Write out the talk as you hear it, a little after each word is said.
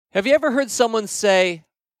Have you ever heard someone say,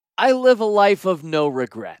 I live a life of no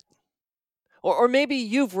regret? Or maybe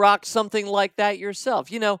you've rocked something like that yourself.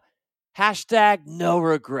 Hashtag no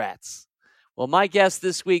regrets. Well, my guest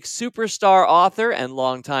this week, superstar author and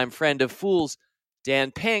longtime friend of Fools,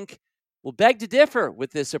 Dan Pink, will beg to differ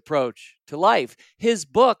with this approach to life. His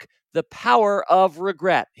book, The Power of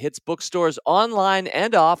Regret, hits bookstores online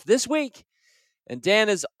and off this week. And Dan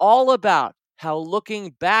is all about how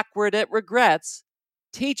looking backward at regrets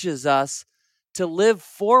teaches us to live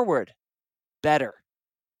forward better.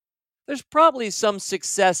 There's probably some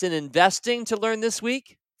success in investing to learn this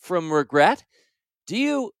week from regret. Do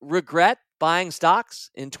you regret buying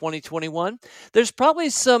stocks in 2021? There's probably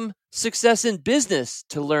some success in business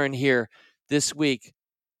to learn here this week.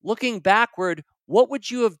 Looking backward, what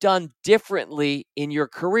would you have done differently in your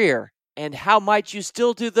career? And how might you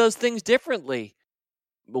still do those things differently?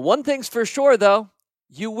 But one thing's for sure, though,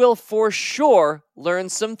 you will for sure learn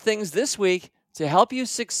some things this week to help you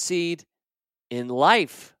succeed in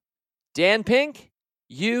life. Dan Pink,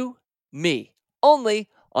 you, me. Only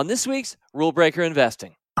on this week's Rule Breaker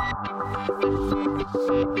Investing.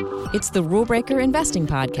 It's the Rule Breaker Investing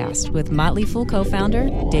Podcast with Motley Fool co-founder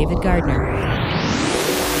David Gardner.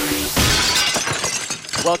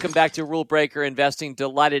 Welcome back to Rule Breaker Investing.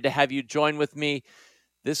 Delighted to have you join with me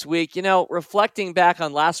this week. Reflecting back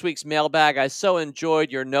on last week's mailbag, I so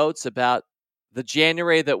enjoyed your notes about the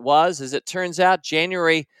January that was. As it turns out,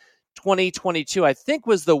 January 2022, I think,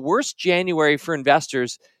 was the worst January for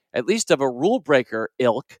investors, at least of a rule breaker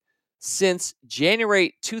ilk, since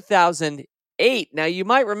January 2008. Now, you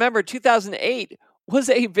might remember 2008 was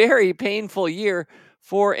a very painful year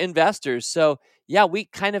for investors. So, yeah, we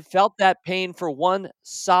kind of felt that pain for one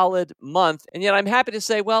solid month. And yet I'm happy to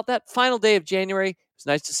say, well, that final day of January, it's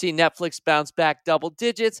nice to see Netflix bounce back double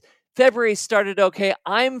digits. February started okay.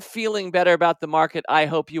 I'm feeling better about the market. I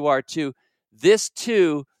hope you are too. This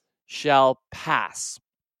too shall pass.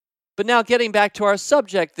 But now getting back to our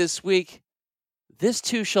subject this week, this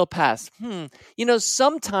too shall pass.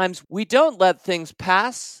 Sometimes we don't let things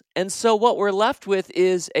pass, and so what we're left with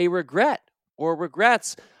is a regret or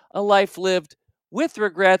regrets, a life lived with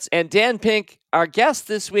regrets. And Dan Pink, our guest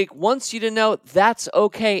this week, wants you to know that's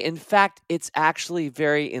okay. In fact, it's actually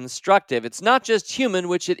very instructive. It's not just human,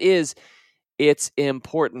 which it is, it's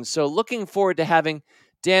important. So looking forward to having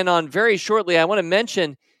Dan on very shortly. I want to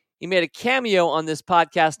mention he made a cameo on this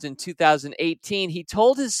podcast in 2018. He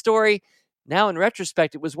told his story, now in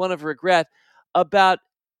retrospect, it was one of regret, about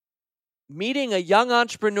meeting a young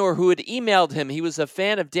entrepreneur who had emailed him. He was a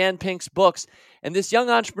fan of Dan Pink's books, and this young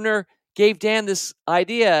entrepreneur gave Dan this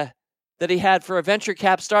idea that he had for a venture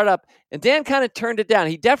cap startup, and Dan kind of turned it down.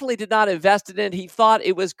 He definitely did not invest in it. He thought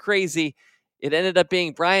it was crazy. It ended up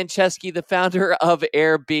being Brian Chesky, the founder of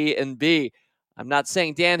Airbnb. I'm not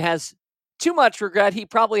saying Dan has too much regret. He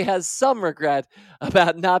probably has some regret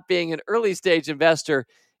about not being an early stage investor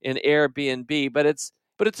in Airbnb, but it's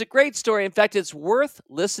a great story. In fact, it's worth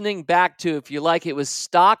listening back to if you like. It was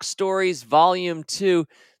Stock Stories Volume 2.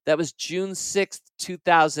 That was June 6th,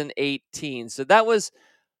 2018. So that was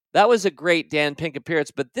a great Dan Pink appearance,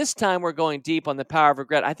 but this time we're going deep on the power of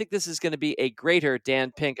regret. I think this is going to be a greater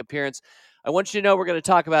Dan Pink appearance. I want you to know we're going to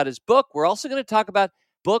talk about his book. We're also going to talk about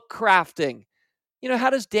book crafting. How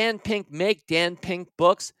does Dan Pink make Dan Pink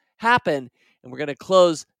books happen? And we're going to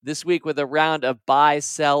close this week with a round of buy,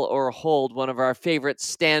 sell, or hold, one of our favorite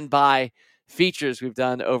standby features we've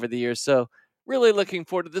done over the years. So really looking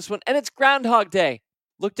forward to this one. And it's Groundhog Day,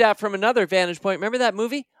 looked at from another vantage point. Remember that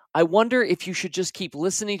movie? I wonder if you should just keep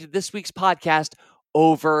listening to this week's podcast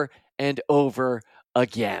over and over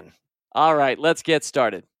again. All right, let's get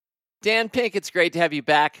started. Dan Pink, it's great to have you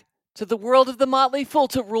back to the world of the Motley Fool,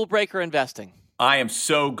 to Rule Breaker Investing. I am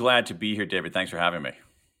so glad to be here, David. Thanks for having me.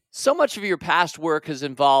 So much of your past work has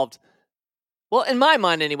involved, well, in my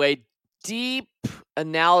mind anyway, deep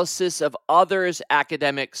analysis of others'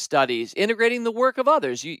 academic studies, integrating the work of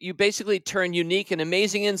others. You basically turn unique and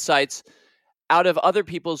amazing insights out of other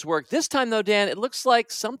people's work. This time, though, Dan, it looks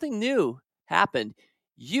like something new happened.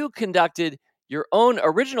 You conducted your own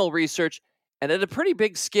original research and at a pretty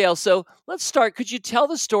big scale. So let's start. Could you tell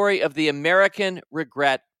the story of the American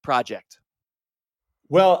Regret Project?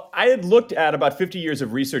 Well, I had looked at about 50 years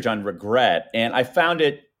of research on regret, and I found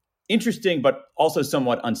it interesting, but also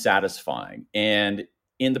somewhat unsatisfying. And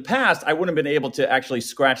in the past, I wouldn't have been able to actually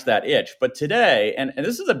scratch that itch. But today, and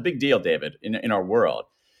this is a big deal, David, in our world,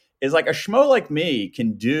 is like a schmo like me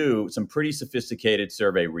can do some pretty sophisticated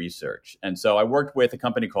survey research. And so I worked with a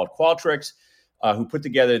company called Qualtrics, who put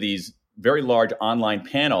together these very large online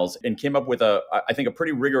panels and came up with I think a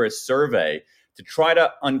pretty rigorous survey to try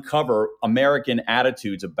to uncover American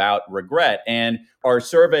attitudes about regret. And our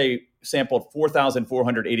survey sampled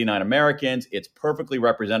 4,489 Americans. It's perfectly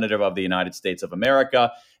representative of the United States of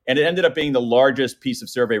America. And it ended up being the largest piece of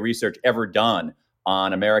survey research ever done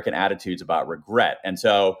on American attitudes about regret. And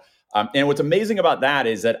so, and what's amazing about that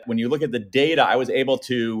is that when you look at the data, I was able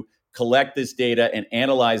to collect this data and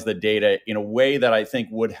analyze the data in a way that I think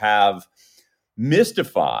would have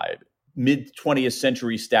mystified mid-20th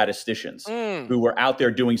century statisticians who were out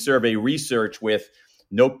there doing survey research with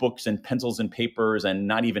notebooks and pencils and papers and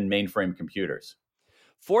not even mainframe computers.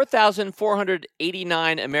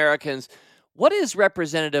 4,489 Americans. What is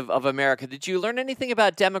representative of America? Did you learn anything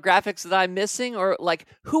about demographics that I'm missing? Or like,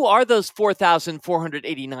 who are those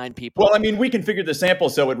 4,489 people? Well, I mean, we configured the sample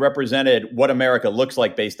so it represented what America looks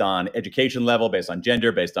like based on education level, based on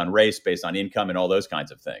gender, based on race, based on income, and all those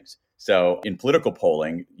kinds of things. So in political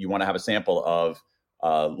polling, you want to have a sample of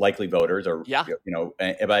likely voters, or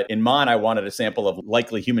but in mine, I wanted a sample of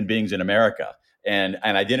likely human beings in America, and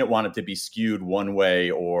I didn't want it to be skewed one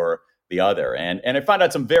way or the other. And I found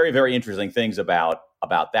out some very, very interesting things about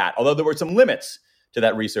that, although there were some limits to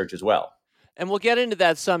that research as well. And we'll get into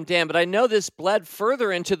that some, Dan, but I know this bled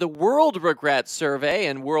further into the World Regret Survey,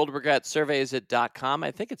 and World Regret Survey is at .com. I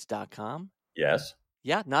think it's .com. Yes.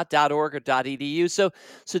 Yeah, not .org or .edu.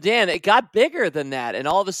 So Dan, it got bigger than that, and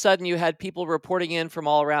all of a sudden you had people reporting in from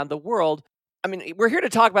all around the world. I mean, we're here to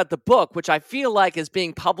talk about the book, which I feel like is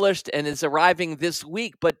being published and is arriving this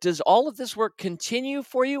week, but does all of this work continue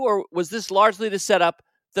for you, or was this largely to set up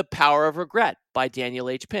The Power of Regret by Daniel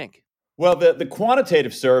H. Pink? Well, the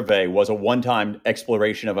quantitative survey was a one-time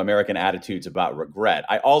exploration of American attitudes about regret.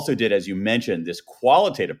 I also did, as you mentioned, this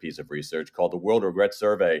qualitative piece of research called the World Regret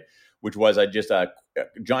Survey, which was just a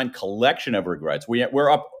giant collection of regrets.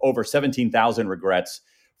 We're up over 17,000 regrets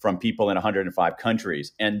from people in 105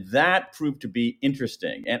 countries. And that proved to be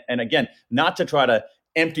interesting. And again, not to try to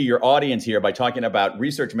empty your audience here by talking about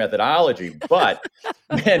research methodology, but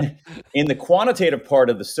then in the quantitative part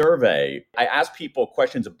of the survey, I asked people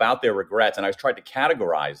questions about their regrets, and I was trying to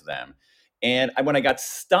categorize them. And when I got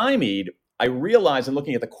stymied, I realized in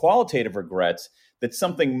looking at the qualitative regrets that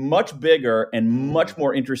something much bigger and much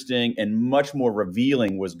more interesting and much more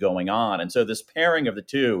revealing was going on. And so this pairing of the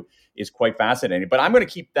two is quite fascinating. But I'm going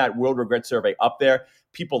to keep that World Regret Survey up there.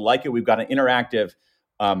 People like it. We've got an interactive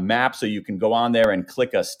map, so you can go on there and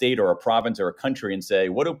click a state or a province or a country and say,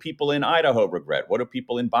 what do people in Idaho regret? What do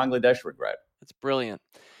people in Bangladesh regret? That's brilliant.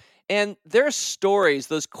 And their stories,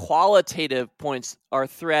 those qualitative points, are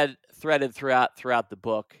threaded throughout the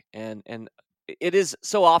book. And it is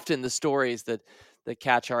so often the stories that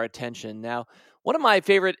catch our attention. Now, one of my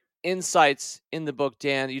favorite insights in the book,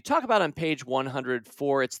 Dan, you talk about on page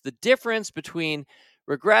 104, it's the difference between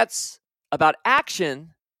regrets about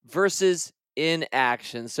action versus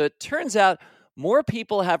inaction. So it turns out more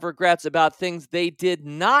people have regrets about things they did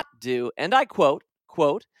not do. And I quote,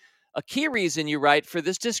 a key reason, you write, for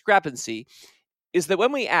this discrepancy is that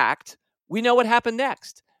when we act, we know what happened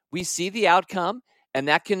next. We see the outcome, and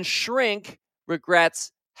that can shrink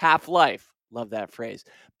regrets' half-life. Love that phrase.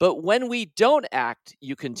 But when we don't act,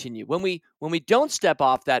 you continue, when we don't step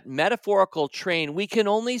off that metaphorical train, we can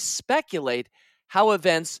only speculate how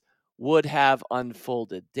events would have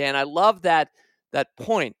unfolded. Dan, I love that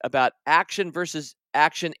point about action versus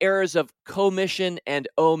action, errors of commission and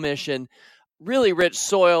omission. Really rich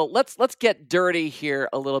soil. Let's get dirty here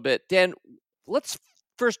a little bit. Dan, let's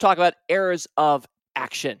first talk about errors of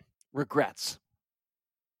action, regrets.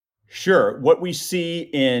 Sure.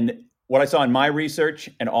 What I saw in my research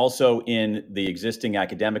and also in the existing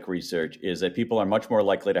academic research is that people are much more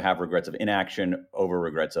likely to have regrets of inaction over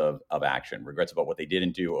regrets of action, regrets about what they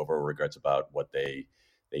didn't do over regrets about what they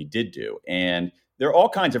did do. And there are all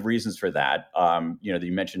kinds of reasons for that.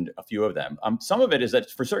 You mentioned a few of them. Some of it is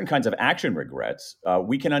that for certain kinds of action regrets,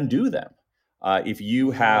 we can undo them. If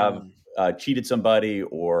you have cheated somebody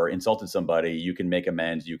or insulted somebody, you can make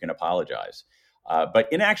amends, you can apologize. But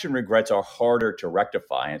inaction regrets are harder to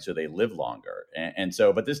rectify, and so they live longer.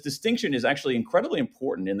 But this distinction is actually incredibly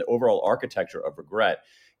important in the overall architecture of regret.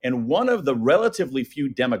 And one of the relatively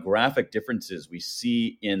few demographic differences we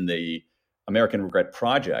see in the American Regret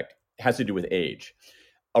Project has to do with age.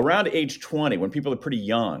 Around age 20, when people are pretty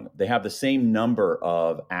young, they have the same number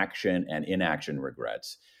of action and inaction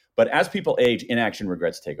regrets. But as people age, inaction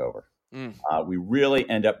regrets take over. We really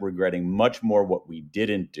end up regretting much more what we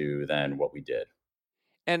didn't do than what we did.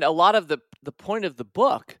 And a lot of the point of the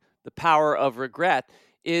book, The Power of Regret,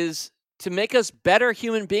 is to make us better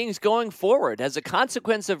human beings going forward. As a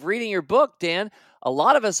consequence of reading your book, Dan, a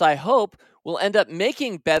lot of us, I hope, will end up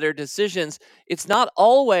making better decisions. It's not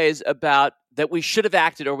always about that we should have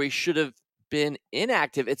acted or we should have been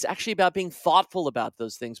inactive. It's actually about being thoughtful about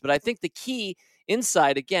those things. But I think the key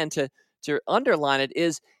insight, again, to underline it,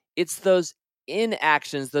 is it's those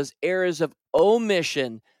inactions, those areas of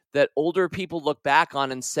omission that older people look back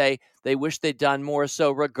on and say they wish they'd done more.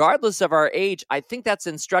 So regardless of our age, I think that's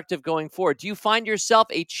instructive going forward. Do you find yourself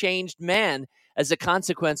a changed man as a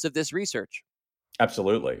consequence of this research?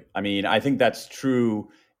 Absolutely. I mean, I think that's true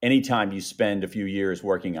anytime you spend a few years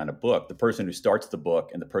working on a book. The person who starts the book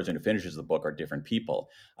and the person who finishes the book are different people.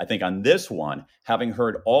 I think on this one, having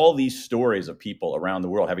heard all these stories of people around the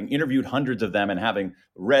world, having interviewed hundreds of them and having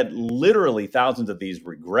read literally thousands of these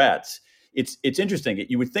regrets, it's interesting.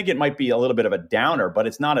 You would think it might be a little bit of a downer, but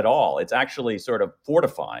it's not at all. It's actually sort of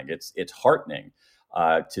fortifying. It's heartening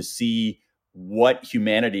to see what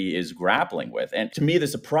humanity is grappling with. And to me, the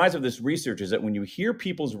surprise of this research is that when you hear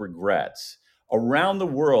people's regrets around the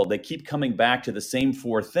world, they keep coming back to the same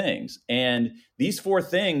four things. And these four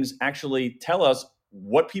things actually tell us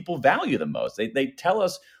what people value the most. They tell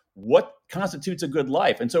us what constitutes a good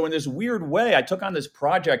life. And so in this weird way, I took on this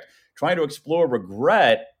project trying to explore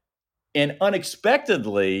regret, and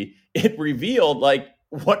unexpectedly, it revealed like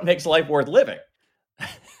what makes life worth living.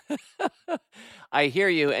 I hear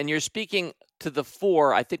you. And you're speaking to the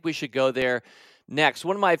four. I think we should go there next.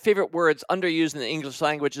 One of my favorite words underused in the English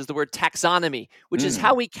language is the word taxonomy, which is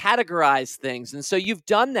how we categorize things. And so you've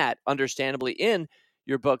done that, understandably, in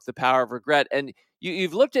your book, The Power of Regret. And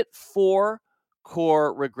you've looked at four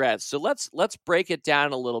core regrets. So let's break it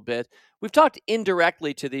down a little bit. We've talked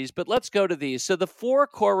indirectly to these, but let's go to these. So the four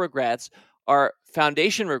core regrets are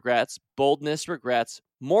foundation regrets, boldness regrets,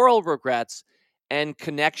 moral regrets, and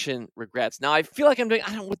connection regrets. Now, I feel like I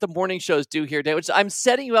don't know what the morning shows do here, Dave, which I'm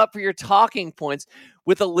setting you up for your talking points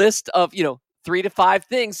with a list of, 3 to 5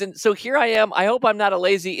 things. And so here I am. I hope I'm not a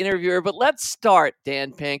lazy interviewer, but let's start,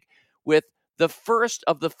 Dan Pink, with the first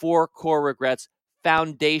of the four core regrets,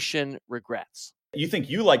 foundation regrets. You think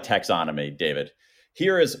you like taxonomy, David.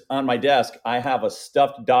 Here is on my desk, I have a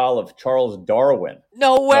stuffed doll of Charles Darwin.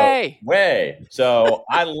 No way. So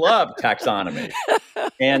I love taxonomy.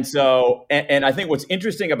 And so, and I think what's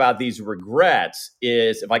interesting about these regrets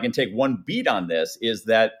is, if I can take one beat on this, is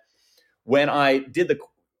that when I did the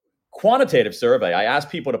quantitative survey, I asked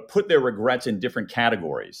people to put their regrets in different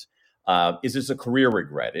categories. Is this a career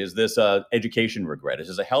regret? Is this a education regret? Is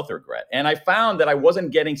this a health regret? And I found that I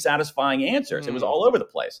wasn't getting satisfying answers. It was all over the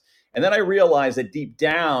place. And then I realized that deep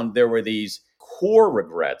down, there were these core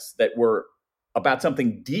regrets that were about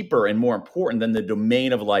something deeper and more important than the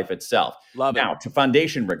domain of life itself. Love it. Now, to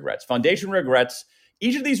foundation regrets. Foundation regrets,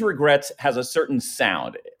 each of these regrets has a certain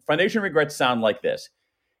sound. Foundation regrets sound like this: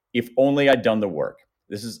 if only I'd done the work.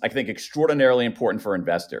 This is, I think, extraordinarily important for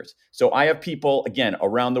investors. So I have people, again,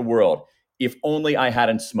 around the world: if only I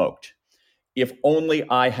hadn't smoked. If only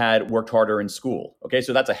I had worked harder in school. Okay,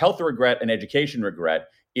 so that's a health regret, an education regret.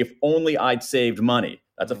 If only I'd saved money.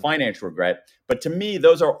 That's a financial regret. But to me,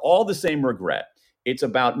 those are all the same regret. It's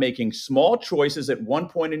about making small choices at one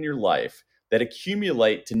point in your life that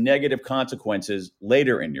accumulate to negative consequences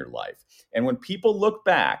later in your life. And when people look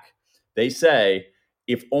back, they say,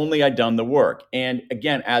 if only I'd done the work. And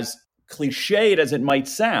again, as cliched as it might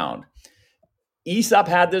sound, Aesop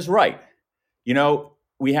had this right.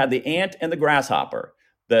 We had the ant and the grasshopper.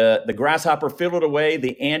 The grasshopper fiddled away,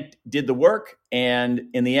 the ant did the work, and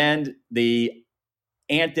in the end, the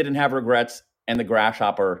ant didn't have regrets, and the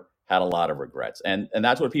grasshopper had a lot of regrets. And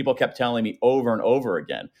that's what people kept telling me over and over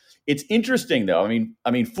again. It's interesting, though.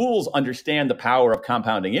 I mean, fools understand the power of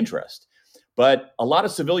compounding interest, but a lot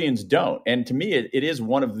of civilians don't. And to me, it is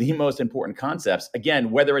one of the most important concepts. Again,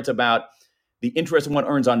 whether it's about the interest one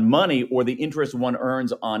earns on money or the interest one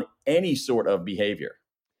earns on any sort of behavior.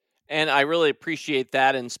 And I really appreciate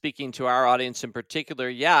that. And speaking to our audience in particular,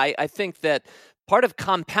 I think that part of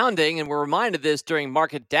compounding, and we're reminded of this during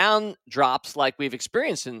market down drops like we've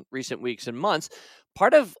experienced in recent weeks and months,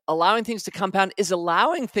 part of allowing things to compound is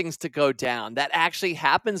allowing things to go down. That actually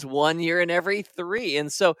happens 1 year in every 3. And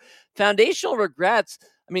so foundational regrets,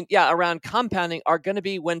 around compounding are going to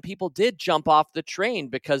be when people did jump off the train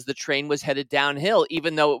because the train was headed downhill,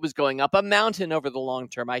 even though it was going up a mountain over the long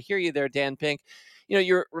term. I hear you there, Dan Pink.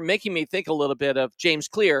 You're making me think a little bit of James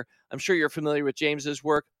Clear. I'm sure you're familiar with James's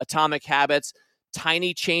work, Atomic Habits,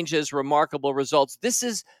 Tiny Changes, Remarkable Results. This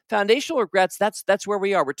is foundational regrets. That's where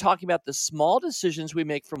we are. We're talking about the small decisions we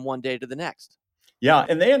make from one day to the next. Yeah,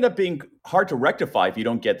 and they end up being hard to rectify if you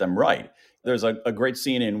don't get them right. There's a great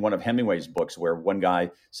scene in one of Hemingway's books where one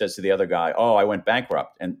guy says to the other guy, "Oh, I went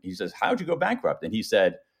bankrupt." And he says, "How'd you go bankrupt?" And he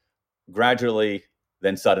said, "Gradually,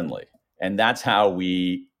 then suddenly." And that's how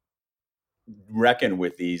we reckon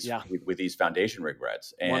with these Yeah. with these foundation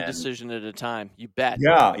regrets. And one decision at a time. You bet.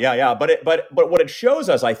 Yeah. But what it shows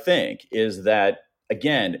us, I think, is that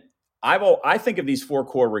again, I think of these 4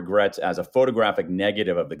 core regrets as a photographic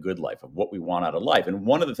negative of the good life, of what we want out of life. And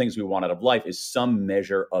one of the things we want out of life is some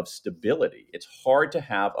measure of stability. It's hard to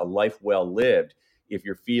have a life well lived if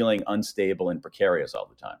you're feeling unstable and precarious all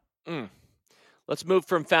the time. Let's move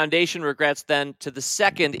from foundation regrets then to the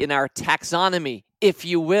second in our taxonomy, if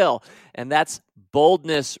you will, and that's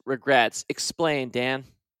boldness regrets. Explain, Dan.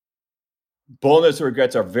 Boldness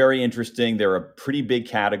regrets are very interesting. They're a pretty big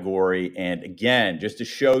category. And again, just to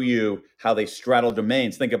show you how they straddle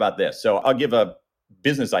domains, think about this. So I'll give a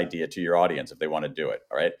business idea to your audience if they want to do it.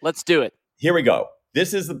 All right. Let's do it. Here we go.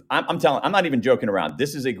 This is, I'm not even joking around.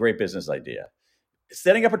 This is a great business idea.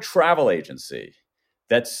 Setting up a travel agency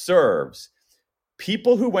that serves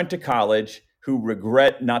people who went to college who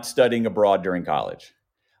regret not studying abroad during college.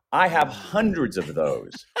 I have hundreds of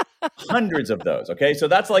those. Okay. So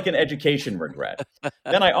that's like an education regret.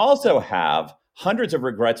 Then I also have hundreds of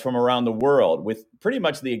regrets from around the world with pretty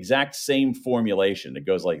much the exact same formulation. It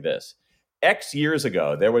goes like this. X years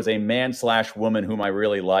ago, there was a man/woman whom I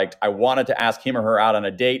really liked. I wanted to ask him or her out on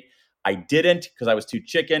a date. I didn't because I was too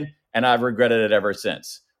chicken, and I've regretted it ever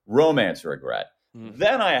since. Romance regret.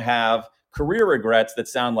 Then I have career regrets that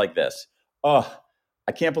sound like this. Oh,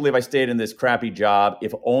 I can't believe I stayed in this crappy job.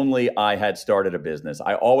 If only I had started a business.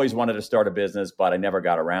 I always wanted to start a business, but I never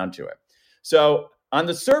got around to it. So on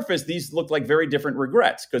the surface, these look like very different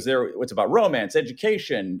regrets because it's about romance,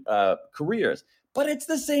 education, careers. But it's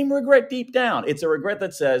the same regret deep down. It's a regret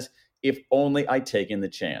that says, if only I'd taken the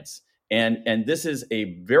chance. And this is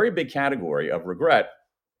a very big category of regret.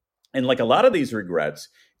 And like a lot of these regrets,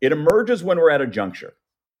 it emerges when we're at a juncture.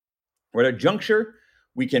 We're at a juncture.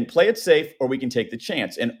 We can play it safe or we can take the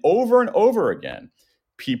chance. And over again,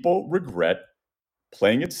 people regret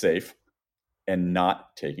playing it safe and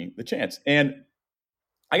not taking the chance. And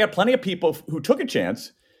I got plenty of people who took a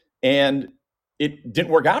chance and it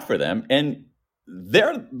didn't work out for them. And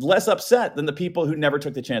they're less upset than the people who never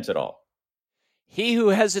took the chance at all. He who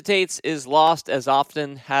hesitates is lost, as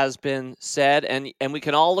often has been said. And we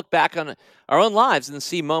can all look back on our own lives and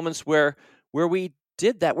see moments where we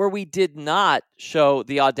did that, where we did not show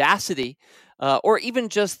the audacity or even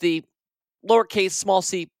just the lowercase small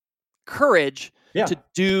c courage to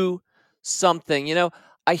do something. You know,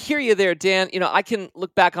 I hear you there, Dan. You know, I can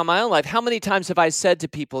look back on my own life. How many times have I said to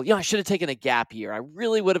people, I should have taken a gap year. I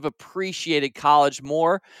really would have appreciated college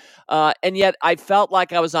more. And yet I felt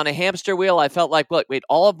like I was on a hamster wheel. I felt like, wait,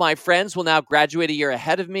 all of my friends will now graduate a year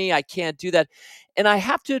ahead of me. I can't do that. And I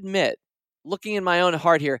have to admit, looking in my own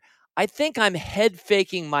heart here, I think I'm head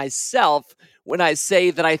faking myself when I say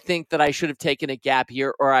that I think that I should have taken a gap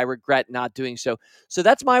year or I regret not doing so. So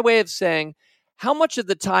that's my way of saying, how much of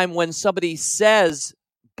the time when somebody says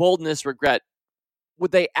boldness regret,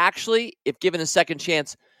 would they actually, if given a second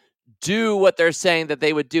chance, do what they're saying that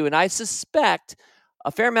they would do? And I suspect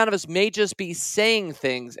a fair amount of us may just be saying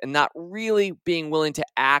things and not really being willing to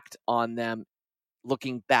act on them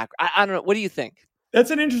looking back. I don't know. What do you think? That's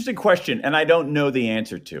an interesting question, and I don't know the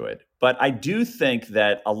answer to it. But I do think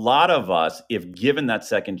that a lot of us, if given that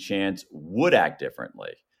second chance, would act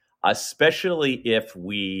differently, especially if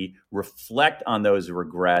we reflect on those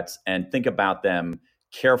regrets and think about them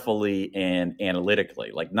carefully and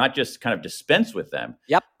analytically, like not just kind of dispense with them,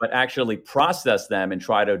 but actually process them and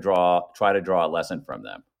try to draw a lesson from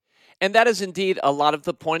them. And that is indeed a lot of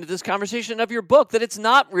the point of this conversation of your book, that it's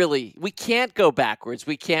not really, we can't go backwards.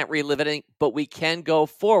 We can't relive it, but we can go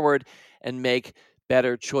forward and make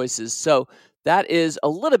better choices. So that is a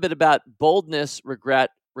little bit about boldness, regret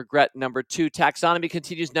number 2. Taxonomy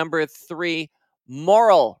continues. Number 3,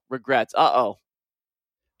 moral regrets.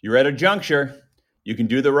 You're at a juncture. You can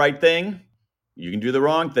do the right thing. You can do the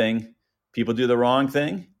wrong thing. People do the wrong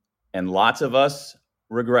thing. And lots of us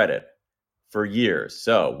regret it for years.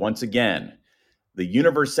 So once again, the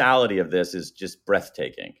universality of this is just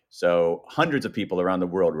breathtaking. So hundreds of people around the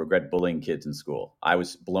world regret bullying kids in school. I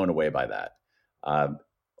was blown away by that.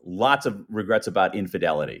 Lots of regrets about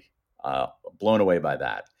infidelity. Blown away by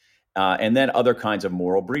that. And then other kinds of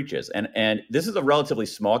moral breaches. And this is a relatively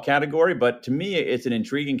small category, but to me, it's an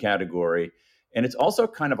intriguing category. And it's also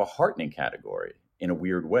kind of a heartening category in a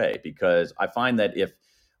weird way, because I find that if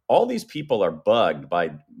all these people are bugged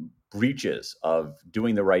by breaches of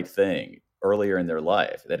doing the right thing earlier in their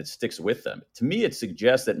life, that it sticks with them. To me, it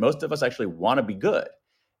suggests that most of us actually want to be good.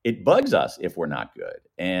 It bugs us if we're not good,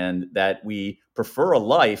 and that we prefer a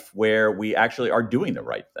life where we actually are doing the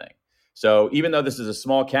right thing. So even though this is a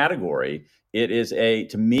small category, it is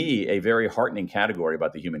to me, a very heartening category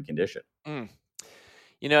about the human condition. Mm.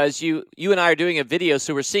 As you and I are doing a video,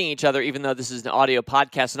 so we're seeing each other, even though this is an audio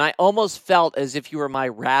podcast, and I almost felt as if you were my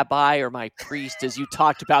rabbi or my priest as you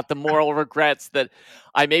talked about the moral regrets that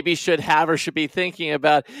I maybe should have or should be thinking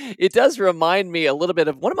about. It does remind me a little bit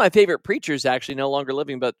of one of my favorite preachers, actually, no longer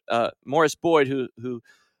living, but Morris Boyd, who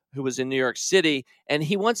was in New York City, and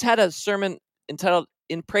he once had a sermon entitled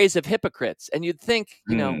 "In Praise of Hypocrites," and you'd think,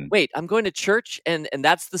 wait, I'm going to church, and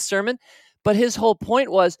that's the sermon, but his whole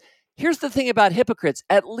point was, here's the thing about hypocrites.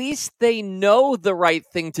 At least they know the right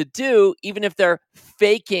thing to do, even if they're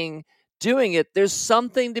faking doing it. There's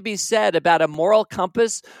something to be said about a moral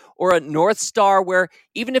compass or a North Star where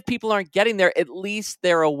even if people aren't getting there, at least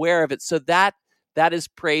they're aware of it. So that is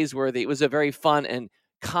praiseworthy. It was a very fun and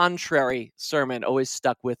contrary sermon, always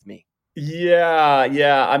stuck with me.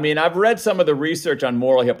 Yeah. I mean, I've read some of the research on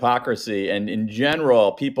moral hypocrisy, and in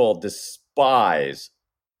general, people despise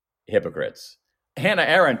hypocrites. Hannah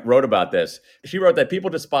Arendt wrote about this. She wrote that people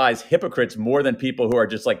despise hypocrites more than people who are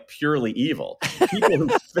just like purely evil.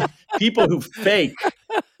 People who fake,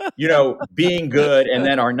 being good and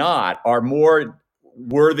then are not, are more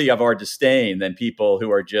worthy of our disdain than people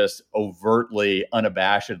who are just overtly,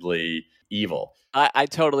 unabashedly evil. I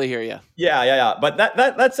totally hear you. Yeah. But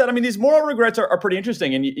that said, I mean, these moral regrets are pretty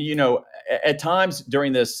interesting. And, at times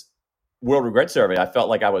during this World Regret Survey, I felt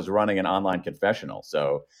like I was running an online confessional.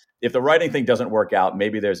 So if the writing thing doesn't work out,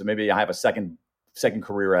 maybe I have a second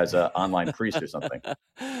career as an online priest or something.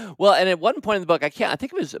 Well, and at one point in the book, I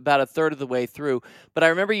think it was about a third of the way through, but I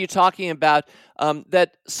remember you talking about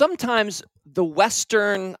that sometimes the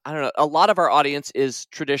Western, I don't know, a lot of our audience is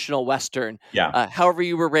traditional Western. Yeah. However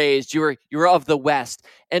you were raised, you were of the West.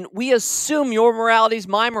 And we assume your morality is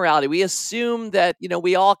my morality. We assume that,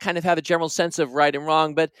 we all kind of have a general sense of right and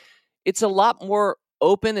wrong, but it's a lot more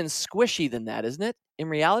open and squishy than that, isn't it? In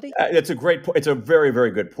reality, it's a great point. It's a very, very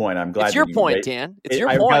good point. I'm glad it's your point, Dan. It's your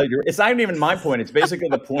point. It's not even my point. It's basically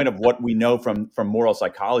the point of what we know from moral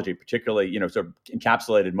psychology, particularly, sort of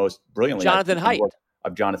encapsulated most brilliantly Jonathan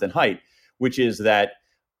Haidt, which is that,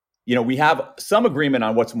 we have some agreement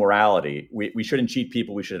on what's morality. We shouldn't cheat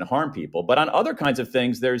people. We shouldn't harm people. But on other kinds of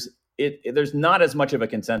things, there's not as much of a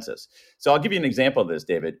consensus. So I'll give you an example of this,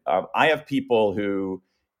 David. I have people who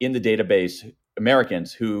in the database,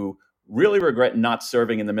 Americans who really regret not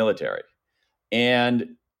serving in the military.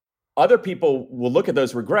 And other people will look at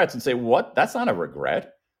those regrets and say, what? That's not a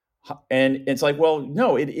regret. And it's like, well,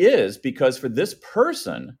 no, it is, because for this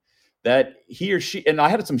person that he or she, and I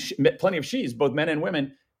had plenty of she's, both men and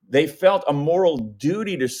women, they felt a moral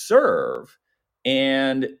duty to serve.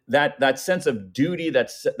 And that sense of duty, that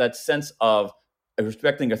sense of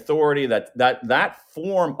respecting authority, that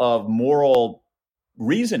form of moral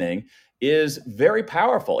reasoning is very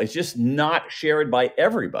powerful. It's just not shared by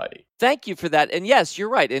everybody. Thank you for that. And yes, you're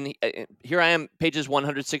right. And here I am, pages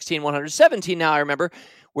 116, 117 now, I remember,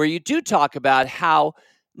 where you do talk about how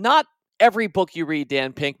not every book you read,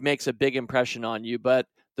 Dan Pink, makes a big impression on you, but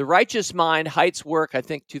The Righteous Mind, Haidt's work, I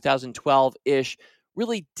think 2012-ish,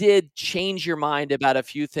 really did change your mind about a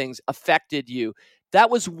few things, affected you. That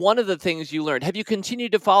was one of the things you learned. Have you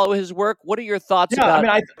continued to follow his work? What are your thoughts about?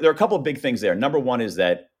 I mean, there are a couple of big things there. Number one is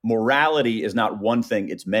that morality is not one thing,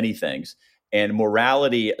 it's many things. And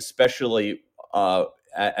morality, especially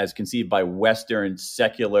as conceived by Western,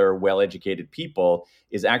 secular, well-educated people,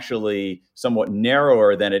 is actually somewhat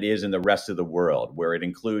narrower than it is in the rest of the world, where it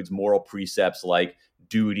includes moral precepts like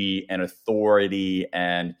duty and authority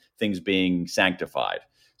and things being sanctified.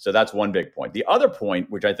 So that's one big point. The other point,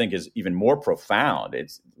 which I think is even more profound,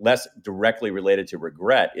 it's less directly related to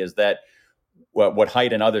regret, is that what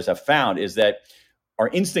Haidt and others have found is that our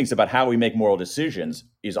instincts about how we make moral decisions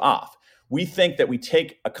is off. We think that we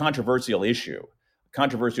take a controversial issue,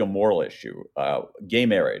 controversial moral issue, gay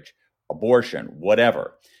marriage, abortion,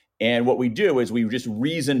 whatever. And what we do is we just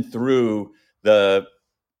reason through the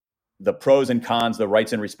pros and cons, the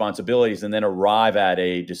rights and responsibilities, and then arrive at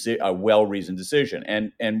a well-reasoned decision.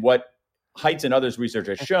 And what Haidt and others' research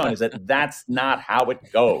has shown is that that's not how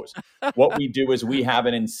it goes. What we do is we have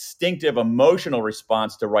an instinctive emotional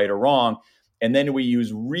response to right or wrong, and then we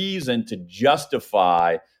use reason to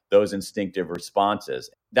justify those instinctive responses.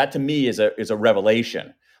 That to me is a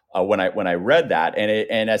revelation when I read that.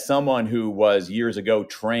 And as someone who was years ago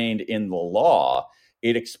trained in the law,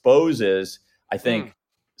 it exposes, I think,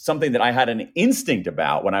 something that I had an instinct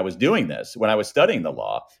about when I was doing this, when I was studying the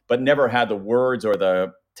law, but never had the words or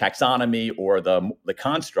the taxonomy or the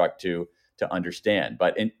construct to understand.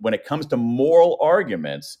 But when it comes to moral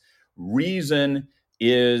arguments, reason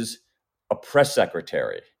is a press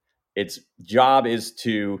secretary. Its job is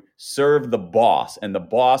to serve the boss, and the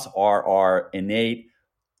boss are our innate,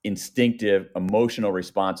 instinctive, emotional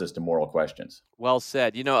responses to moral questions. Well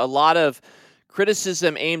said. You know, a lot of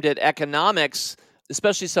criticism aimed at economics,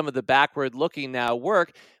 especially some of the backward-looking now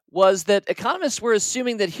work, was that economists were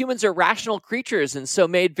assuming that humans are rational creatures and so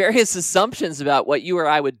made various assumptions about what you or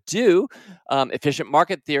I would do. Efficient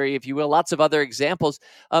market theory, if you will, lots of other examples.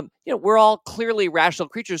 We're all clearly rational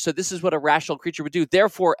creatures, so this is what a rational creature would do.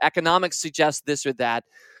 Therefore, economics suggests this or that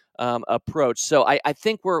approach. So I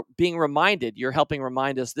think we're being reminded, you're helping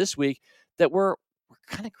remind us this week, that we're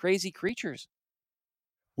kind of crazy creatures.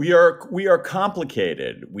 We are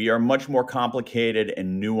complicated. We are much more complicated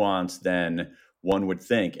and nuanced than one would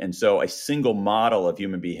think. And so a single model of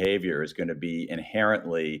human behavior is going to be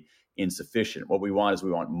inherently insufficient. What we want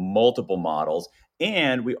multiple models.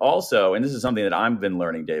 And we also, and this is something that I've been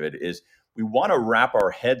learning, David, is we want to wrap our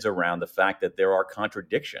heads around the fact that there are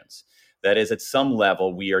contradictions. That is, at some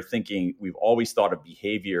level, we've always thought of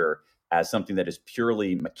behavior as something that is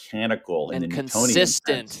purely mechanical and in the consistent.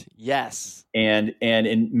 Newtonian sense. Yes. And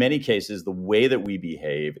in many cases, the way that we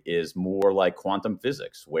behave is more like quantum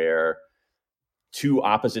physics, where two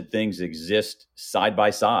opposite things exist side by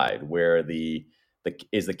side, where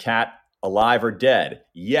is the cat alive or dead?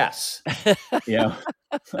 Yes.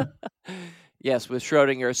 Yes, with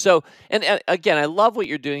Schrodinger. So, and again, I love what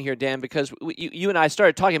you're doing here, Dan, because you and I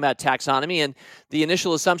started talking about taxonomy, and the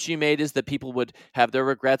initial assumption you made is that people would have their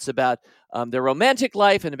regrets about their romantic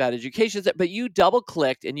life and about education, but you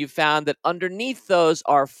double-clicked and you found that underneath those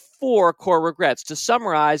are 4 core regrets. To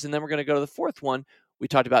summarize, and then we're going to go to the 4th one, we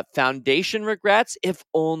talked about foundation regrets, if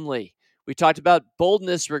only. We talked about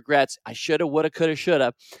boldness regrets, I shoulda, woulda, coulda,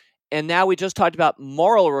 shoulda. And now we just talked about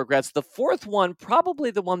moral regrets. The 4th one, probably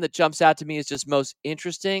the one that jumps out to me, is just most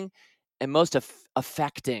interesting and most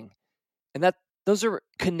affecting. And those are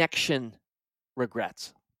connection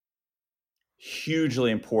regrets. Hugely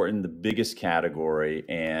important, the biggest category.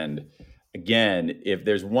 And again, if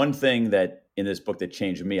there's one thing that in this book that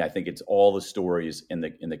changed me, I think it's all the stories in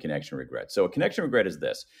the connection regret. So a connection regret is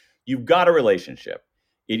this. You've got a relationship.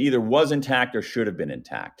 It either was intact or should have been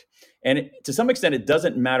intact. And to some extent, it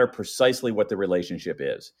doesn't matter precisely what the relationship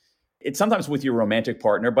is. It's sometimes with your romantic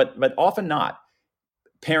partner, but often not.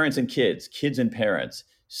 Parents and kids and parents,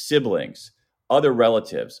 siblings, other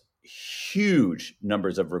relatives, huge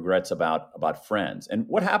numbers of regrets about friends. And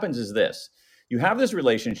what happens is this. You have this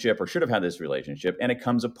relationship or should have had this relationship, and it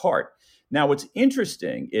comes apart. Now, what's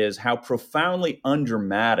interesting is how profoundly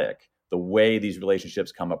undramatic the way these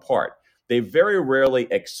relationships come apart. They very rarely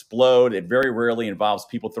explode. It very rarely involves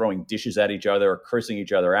people throwing dishes at each other or cursing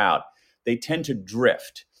each other out. They tend to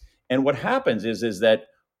drift. And what happens is that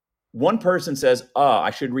one person says,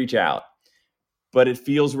 I should reach out, but it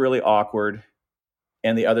feels really awkward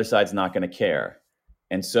and the other side's not going to care.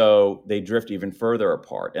 And so they drift even further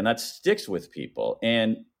apart, and that sticks with people.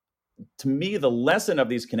 And to me, the lesson of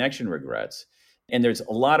these connection regrets, and there's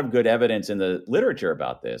a lot of good evidence in the literature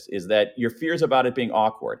about this, is that your fears about it being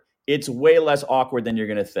awkward, it's way less awkward than you're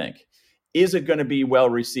going to think. Is it going to be well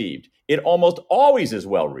received? It almost always is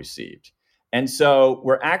well received. And so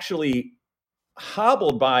we're actually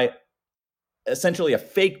hobbled by essentially a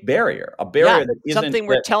fake barrier, a barrier that isn't something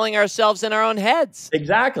we're telling ourselves in our own heads.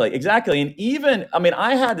 Exactly. And even,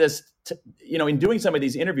 I had this, in doing some of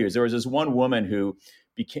these interviews, there was this one woman who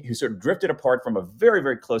sort of drifted apart from a very,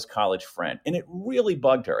 very close college friend, and it really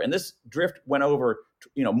bugged her. And this drift went over,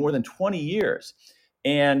 more than 20 years.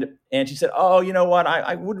 And she said, you know what,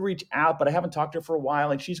 I would reach out, but I haven't talked to her for a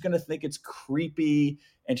while, and she's going to think it's creepy,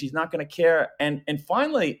 and she's not going to care. And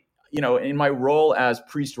finally, in my role as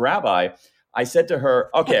priest rabbi, I said to her,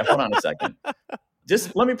 okay, hold on a second.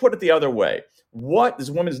 Just let me put it the other way.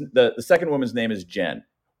 The second woman's name is Jen.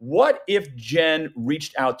 What if Jen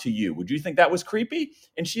reached out to you? Would you think that was creepy?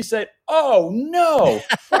 And she said, oh no,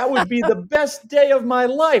 that would be the best day of my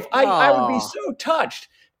life. I would be so touched.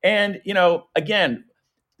 And, again,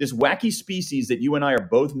 this wacky species that you and I are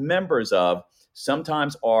both members of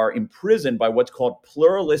sometimes are imprisoned by what's called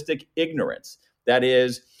pluralistic ignorance. That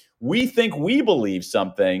is, we think we believe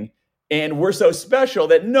something and we're so special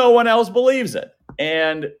that no one else believes it.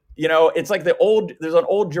 And, it's like there's an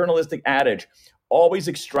old journalistic adage, always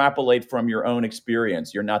extrapolate from your own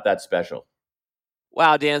experience. You're not that special.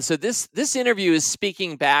 Wow, Dan. So this interview is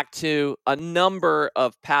speaking back to a number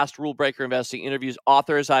of past Rule Breaker Investing interviews,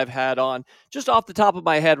 authors I've had on. Just off the top of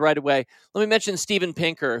my head right away, let me mention Steven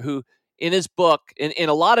Pinker, who in his book, in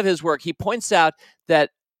a lot of his work, he points out that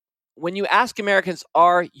when you ask Americans,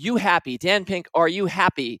 are you happy? Dan Pink, are you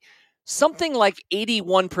happy? Something like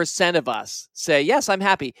 81% of us say, yes, I'm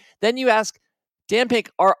happy. Then you ask Dan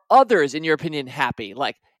Pink, are others, in your opinion, happy?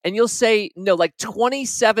 And you'll say, no,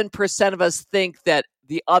 27% of us think that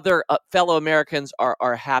the other fellow Americans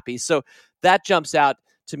are happy. So that jumps out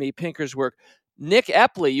to me, Pinker's work. Nick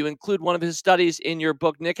Epley, you include one of his studies in your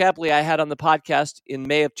book. Nick Epley, I had on the podcast in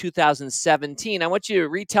May of 2017. I want you to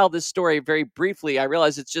retell this story very briefly. I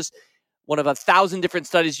realize it's just one of 1,000 different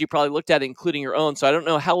studies you probably looked at, including your own. So I don't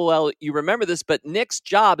know how well you remember this, but Nick's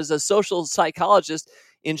job as a social psychologist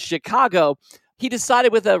in Chicago, he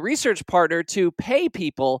decided with a research partner to pay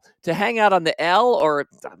people to hang out on the L or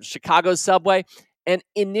Chicago subway and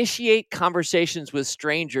initiate conversations with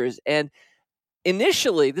strangers. And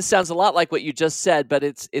initially, this sounds a lot like what you just said, but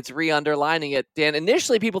it's re-underlining it, Dan.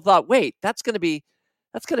 Initially, people thought, wait, that's going to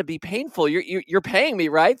be painful. You're paying me,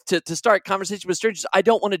 right, to start conversation with strangers. I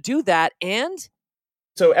don't want to do that. And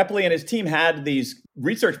so Epley and his team had these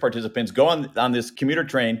research participants go on this commuter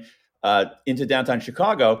train into downtown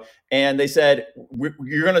Chicago, and they said,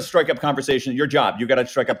 you're going to strike up conversations. Your job, you got to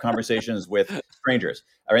strike up conversations with strangers.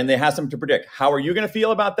 And they asked them to predict, how are you going to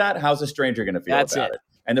feel about that? How's a stranger going to feel about it?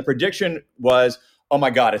 And the prediction was, oh my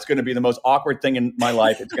God, it's going to be the most awkward thing in my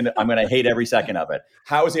life. I'm going to hate every second of it.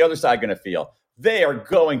 How is the other side going to feel? They are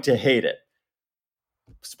going to hate it.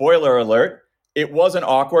 Spoiler alert, it wasn't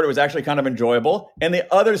awkward. It was actually kind of enjoyable. And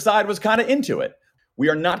the other side was kind of into it. We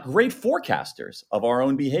are not great forecasters of our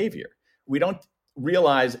own behavior. We don't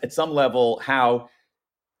realize at some level how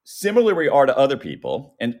similar we are to other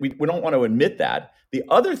people. And we don't want to admit that. The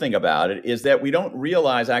other thing about it is that we don't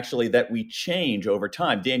realize actually that we change over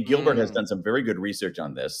time. Dan Gilbert has done some very good research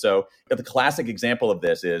on this. So the classic example of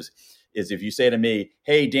this is if you say to me,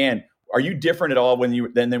 hey, Dan, are you different at all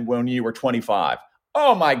than when you were 25?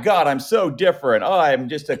 Oh my God, I'm so different. Oh, I'm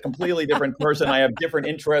just a completely different person. I have different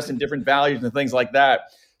interests and different values and things like that.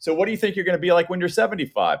 So what do you think you're going to be like when you're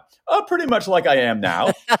 75? Oh, pretty much like I am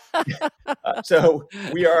now. So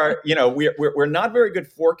we are, we're not very good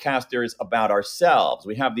forecasters about ourselves.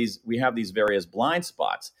 We have these various blind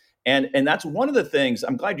spots. And that's one of the things,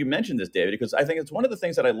 I'm glad you mentioned this, David, because I think it's one of the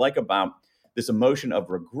things that I like about this emotion of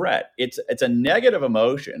regret. It's a negative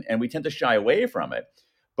emotion and we tend to shy away from it.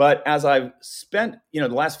 But as I've spent, the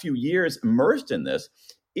last few years immersed in this,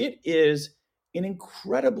 it is an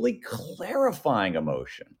incredibly clarifying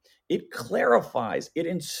emotion. It clarifies, it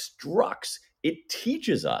instructs, it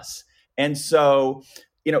teaches us. And so,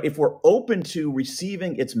 if we're open to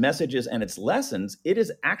receiving its messages and its lessons, it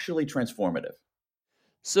is actually transformative.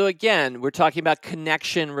 So again, we're talking about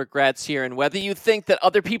connection regrets here, and whether you think that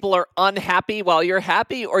other people are unhappy while you're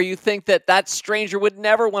happy, or you think that stranger would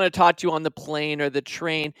never want to talk to you on the plane or the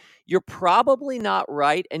train, you're probably not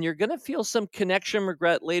right, and you're going to feel some connection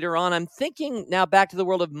regret later on. I'm thinking now back to the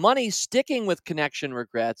world of money, sticking with connection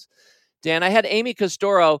regrets. Dan, I had Amy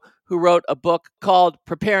Costoro, who wrote a book called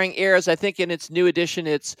Preparing Heirs. I think in its new edition,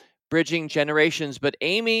 it's Bridging Generations. But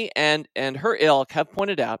Amy and her ilk have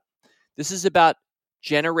pointed out this is about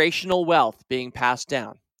generational wealth being passed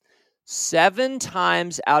down. 7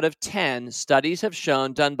 times out of 10 studies have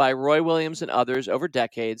shown, done by Roy Williams and others over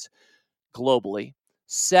decades globally,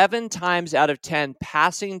 7 times out of 10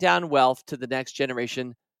 passing down wealth to the next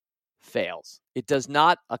generation fails. It does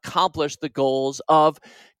not accomplish the goals of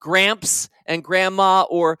Gramps and Grandma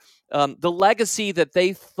or the legacy that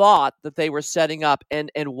they thought that they were setting up. And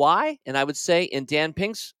why? And I would say, in Dan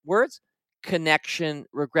Pink's words, connection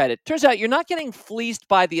regret. It turns out you're not getting fleeced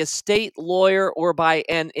by the estate lawyer or by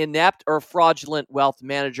an inept or fraudulent wealth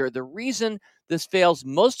manager. The reason this fails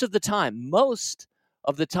most of the time,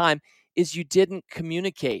 is you didn't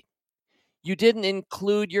communicate. You didn't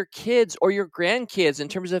include your kids or your grandkids in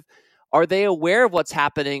terms of, are they aware of what's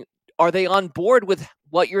happening? Are they on board with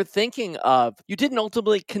what you're thinking of? You didn't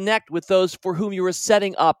ultimately connect with those for whom you were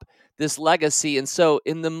setting up this legacy. And so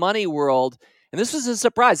in the money world, and this was a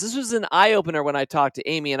surprise. This was an eye-opener when I talked to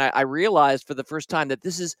Amy, and I realized for the first time that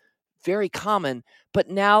this is very common. But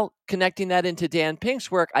now, connecting that into Dan Pink's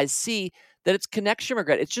work, I see that it's connection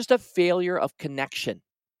regret. It's just a failure of connection.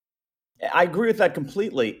 I agree with that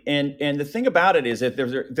completely. And the thing about it is that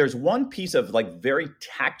there's one piece of very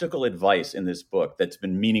tactical advice in this book that's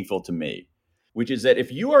been meaningful to me, which is that if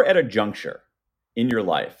you are at a juncture in your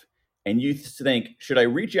life and you think, should I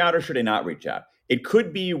reach out or should I not reach out? It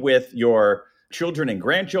could be with your children and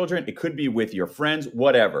grandchildren. It could be with your friends,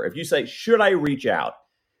 whatever. If you say, should I reach out?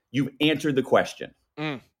 You've answered the question.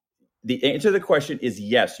 The answer to the question is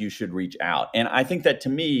yes, you should reach out. And I think that, to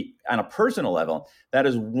me, on a personal level, that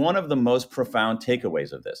is one of the most profound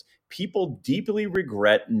takeaways of this. People deeply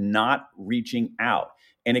regret not reaching out.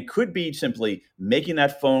 And it could be simply making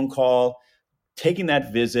that phone call, taking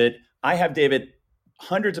that visit. I have, David,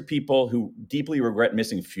 hundreds of people who deeply regret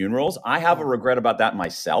missing funerals. I have a regret about that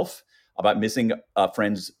myself, about missing a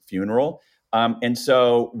friend's funeral. And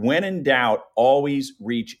so when in doubt, always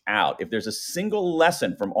reach out. If there's a single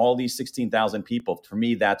lesson from all these 16,000 people, for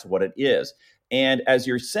me, that's what it is. And as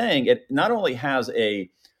you're saying, it not only has a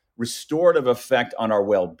restorative effect on our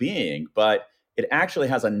well-being, but it actually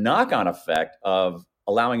has a knock-on effect of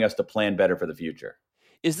allowing us to plan better for the future.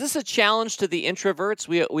 Is this a challenge to the introverts?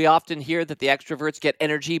 We often hear that the extroverts get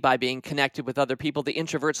energy by being connected with other people. The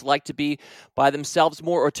introverts like to be by themselves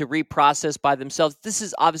more or to reprocess by themselves. This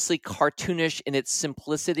is obviously cartoonish in its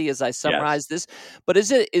simplicity as I summarize this. But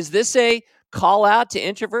is this a call out to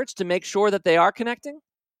introverts to make sure that they are connecting?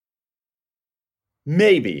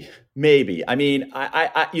 Maybe. I mean,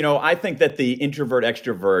 I think that the introvert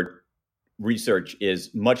extrovert research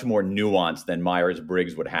is much more nuanced than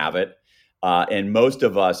Myers-Briggs would have it. And most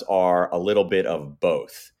of us are a little bit of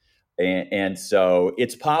both. And so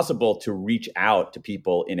it's possible to reach out to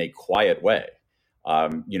people in a quiet way.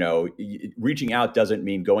 Reaching out doesn't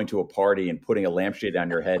mean going to a party and putting a lampshade on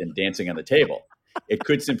your head and dancing on the table. It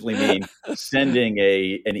could simply mean sending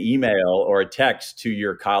an email or a text to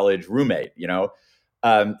your college roommate,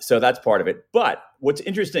 So that's part of it. But what's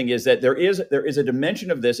interesting is that there is a dimension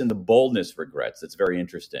of this in the boldness regrets that's very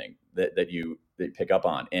interesting that you pick up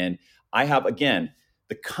on. And I have, again,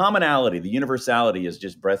 the commonality, the universality is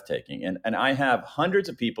just breathtaking. And I have hundreds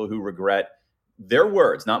of people who regret their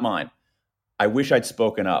words, not mine. I wish I'd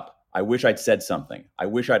spoken up. I wish I'd said something. I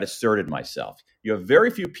wish I'd asserted myself. You have very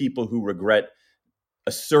few people who regret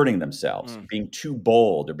asserting themselves, being too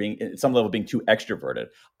bold or being at some level being too extroverted.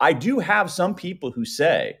 I do have some people who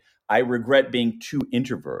say, I regret being too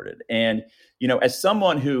introverted. And, as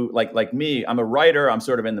someone who like me, I'm a writer, I'm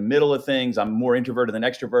sort of in the middle of things. I'm more introverted than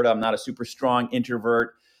extroverted. I'm not a super strong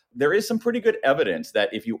introvert. There is some pretty good evidence that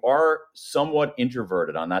if you are somewhat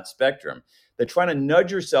introverted on that spectrum, that trying to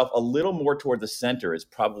nudge yourself a little more toward the center is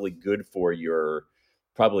probably good for your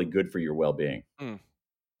well-being.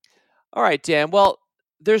 All right, Dan. Well,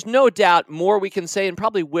 there's no doubt more we can say and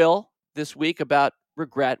probably will this week about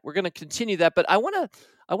regret. We're going to continue that, but I want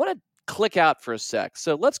to click out for a sec.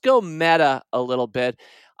 So let's go meta a little bit.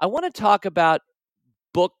 I want to talk about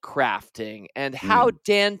book crafting and how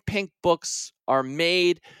Dan Pink books are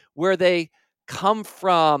made, where they come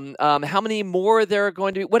from, how many more there are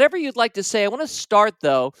going to be, whatever you'd like to say. I want to start,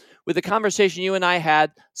 though, with a conversation you and I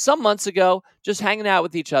had some months ago, just hanging out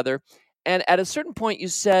with each other. And at a certain point, you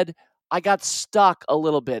said, I got stuck a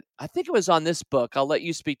little bit. I think it was on this book. I'll let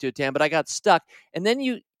you speak to it, Dan, but I got stuck. And then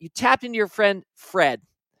you tapped into your friend,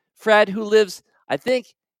 Fred, who lives, I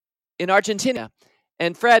think, in Argentina.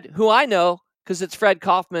 And Fred, who I know, because it's Fred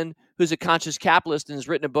Kaufman, who's a conscious capitalist and has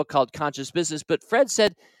written a book called Conscious Business. But Fred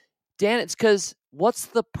said, Dan, it's because what's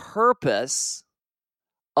the purpose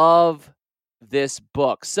of this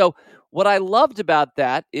book? So what I loved about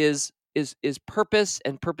that is purpose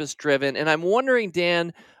and purpose driven. And I'm wondering,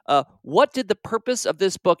 Dan, what did the purpose of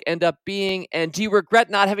this book end up being? And do you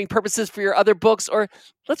regret not having purposes for your other books? Or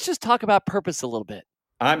let's just talk about purpose a little bit.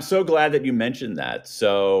 I'm so glad that you mentioned that.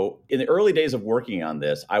 So in the early days of working on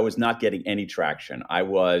this, I was not getting any traction. I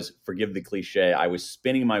was, forgive the cliche, I was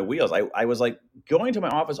spinning my wheels. I was like going to my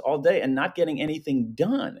office all day and not getting anything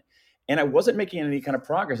done. And I wasn't making any kind of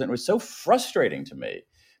progress. And it was so frustrating to me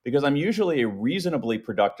because I'm usually a reasonably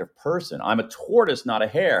productive person. I'm a tortoise, not a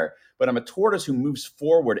hare, but I'm a tortoise who moves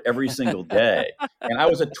forward every single day. And I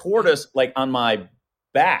was a tortoise like on my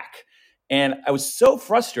back. And I was so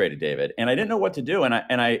frustrated, David, and I didn't know what to do. And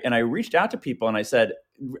I reached out to people and I said,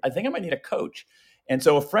 I think I might need a coach. And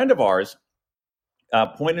so a friend of ours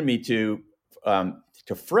pointed me to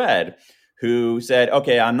Fred, who said,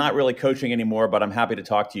 okay, I'm not really coaching anymore, but I'm happy to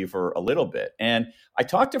talk to you for a little bit. And I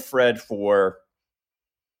talked to Fred for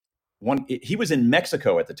he was in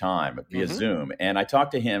Mexico at the time via Zoom. And I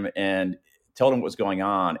talked to him and told him what was going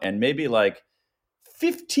on. And maybe like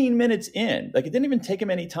 15 minutes in, like it didn't even take him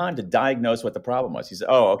any time to diagnose what the problem was. He said,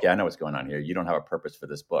 oh, okay, I know what's going on here. You don't have a purpose for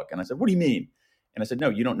this book. And I said, what do you mean? And I said, no,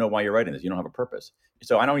 you don't know why you're writing this. You don't have a purpose.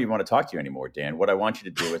 So I don't even want to talk to you anymore, Dan. What I want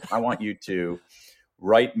you to do is I want you to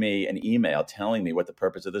write me an email telling me what the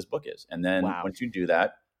purpose of this book is. And then once you do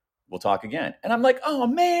that, we'll talk again. And I'm like, oh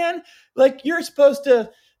man, like you're supposed to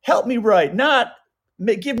help me write, not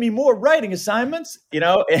give me more writing assignments,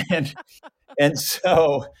 and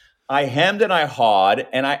so I hemmed and I hawed,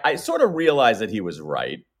 and I sort of realized that he was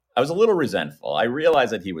right. I was a little resentful. I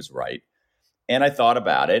realized that he was right. And I thought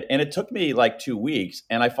about it, and it took me like 2 weeks,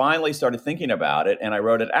 and I finally started thinking about it, and I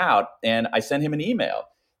wrote it out, and I sent him an email.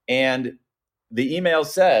 And the email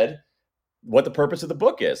said what the purpose of the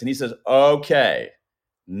book is. And he says, okay,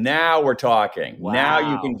 Now we're talking. Wow. Now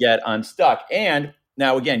you can get unstuck. And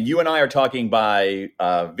now, again, you and I are talking by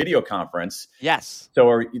video conference. Yes.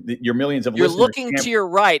 So your millions of You're listeners looking to your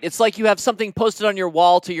right. It's like you have something posted on your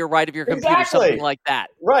wall to your right of your computer, something like that.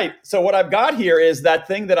 Right. So what I've got here is that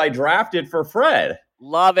thing that I drafted for Fred.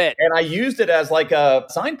 Love it. And I used it as like a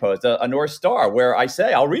signpost, a North Star, where I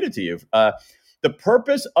say, I'll read it to you. The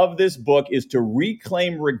purpose of this book is to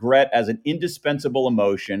reclaim regret as an indispensable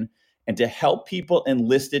emotion and to help people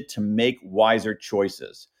enlist it to make wiser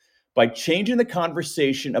choices. By changing the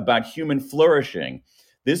conversation about human flourishing,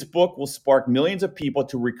 this book will spark millions of people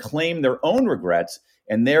to reclaim their own regrets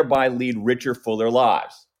and thereby lead richer, fuller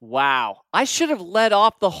lives. Wow. I should have led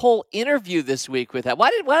off the whole interview this week with that. Why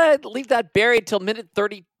did I leave that buried till minute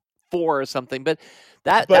 34 or something? But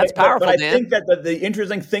that's powerful, but I Dan. think that the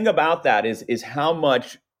interesting thing about that is how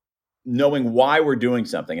much knowing why we're doing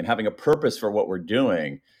something and having a purpose for what we're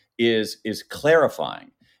doing is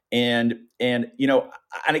clarifying. And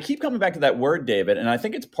I keep coming back to that word, David, and I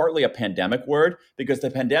think it's partly a pandemic word because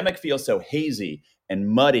the pandemic feels so hazy and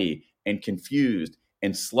muddy and confused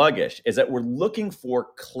and sluggish, is that we're looking for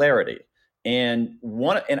clarity. And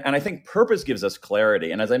I think purpose gives us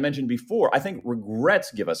clarity. And as I mentioned before, I think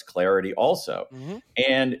regrets give us clarity also. Mm-hmm.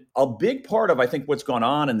 And a big part of, I think, what's gone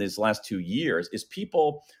on in these last 2 years is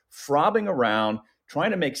people frobbing around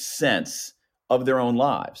trying to make sense of their own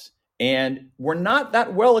lives. And we're not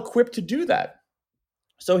that well equipped to do that.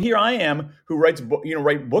 So here I am, who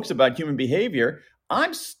write books about human behavior.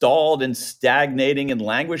 I'm stalled and stagnating and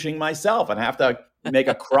languishing myself, and I have to make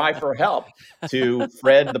a cry for help to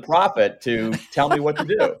Fred the prophet to tell me what to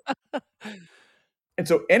do. And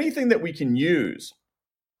so anything that we can use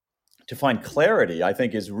to find clarity, I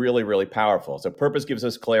think, is really, really powerful. So purpose gives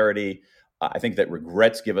us clarity. I think that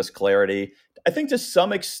regrets give us clarity. I think to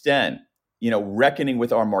some extent, reckoning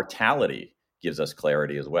with our mortality gives us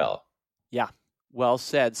clarity as well. Yeah, well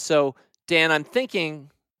said. So, Dan, I'm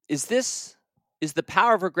thinking, is The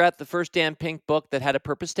Power of Regret the first Dan Pink book that had a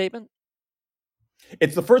purpose statement?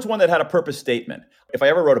 It's the first one that had a purpose statement. If I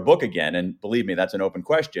ever wrote a book again, and believe me, that's an open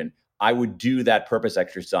question, I would do that purpose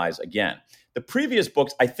exercise again. The previous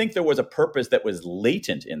books, I think there was a purpose that was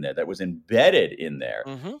latent in there, that was embedded in there,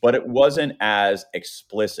 but it wasn't as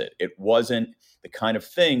explicit. It wasn't the kind of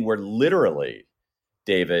thing where literally,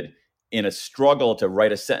 David, in a struggle to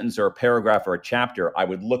write a sentence or a paragraph or a chapter, I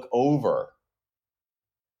would look over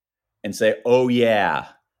and say, oh yeah,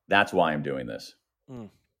 that's why I'm doing this.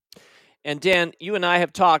 And Dan, you and I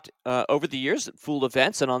have talked over the years at Fool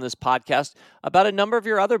events and on this podcast about a number of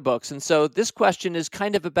your other books. And so this question is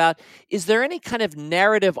kind of about, is there any kind of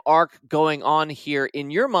narrative arc going on here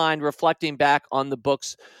in your mind, reflecting back on the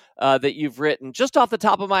books that you've written? Just off the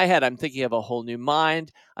top of my head, I'm thinking of A Whole New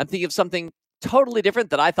Mind. I'm thinking of something totally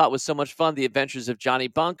different that I thought was so much fun, The Adventures of Johnny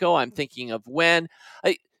Bunko. I'm thinking of When.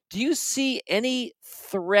 Do you see any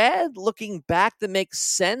thread looking back that makes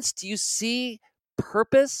sense? Do you see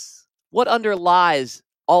purpose? What underlies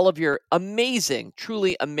all of your amazing,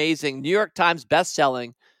 truly amazing New York Times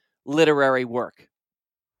bestselling literary work?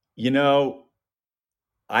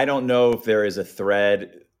 I don't know if there is a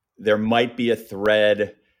thread. There might be a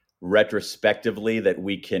thread retrospectively that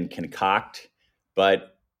we can concoct,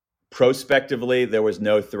 but prospectively, there was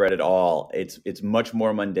no thread at all. It's much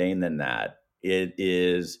more mundane than that. It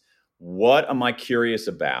is, what am I curious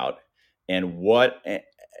about, and what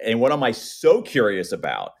am I so curious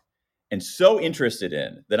about and so interested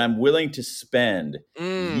in that I'm willing to spend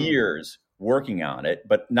years working on it.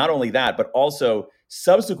 But not only that, but also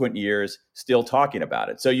subsequent years still talking about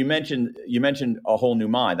it. So you mentioned A Whole New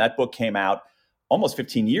Mind. That book came out almost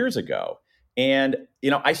 15 years ago. And,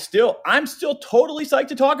 I'm still totally psyched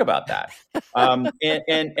to talk about that.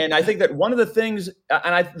 And I think that one of the things,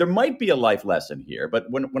 there might be a life lesson here, but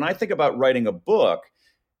when I think about writing a book,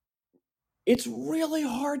 it's really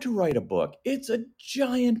hard to write a book. It's a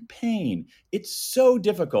giant pain. It's so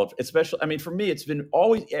difficult, especially, for me, it's been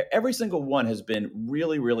every single one has been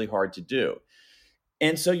really, really hard to do.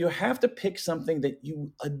 And so you have to pick something that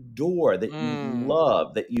you adore, that you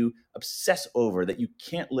love, that you obsess over, that you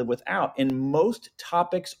can't live without. And most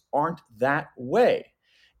topics aren't that way.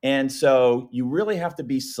 And so you really have to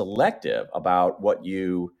be selective about what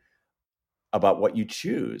you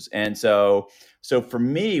choose. And so for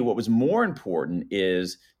me, what was more important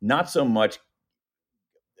is not so much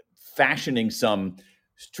fashioning some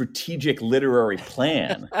strategic literary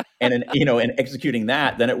plan and executing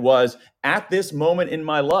that than it was, at this moment in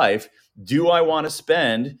my life, do I want to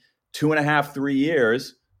spend 2.5, 3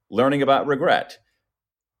 years learning about regret?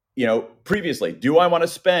 Previously, do I want to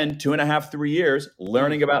spend 2.5, 3 years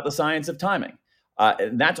learning about the science of timing?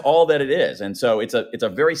 And that's all that it is. And so it's a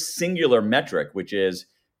very singular metric, which is,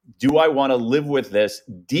 do I want to live with this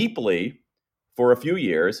deeply for a few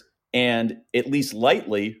years and at least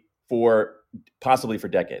lightly for possibly for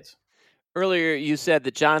decades? Earlier, you said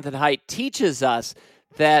that Jonathan Haidt teaches us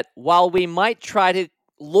that while we might try to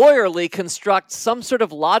lawyerly construct some sort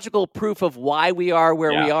of logical proof of why we are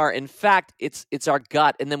where we are, in fact, it's our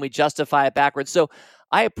gut, and then we justify it backwards. So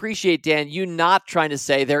I appreciate, Dan, you not trying to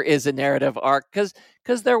say there is a narrative arc, because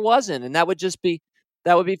there wasn't, and that would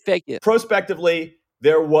be fake it. Prospectively,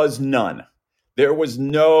 there was none. There was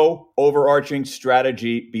no overarching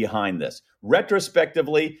strategy behind this.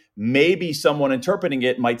 Retrospectively, maybe someone interpreting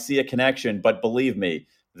it might see a connection, but believe me,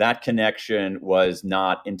 that connection was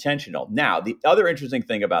not intentional. Now, the other interesting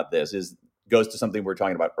thing about this goes to something we were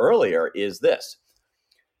talking about earlier, is this.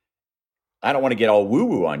 I don't want to get all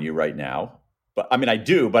woo-woo on you right now, but I mean, I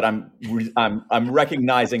do, but I'm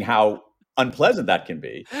recognizing how unpleasant that can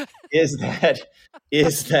be, is that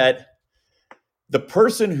the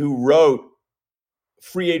person who wrote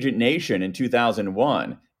Free Agent Nation in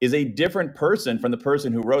 2001 is a different person from the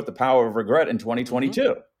person who wrote The Power of Regret in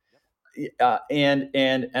 2022.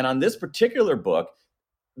 And on this particular book,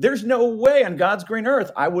 there's no way on God's green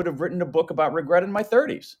earth I would have written a book about regret in my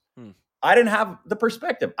 30s. I didn't have the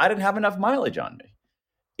perspective. I didn't have enough mileage on me.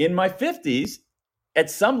 In my 50s, at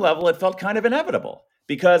some level, it felt kind of inevitable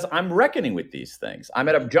because I'm reckoning with these things. I'm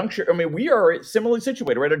at a juncture. I mean, we are similarly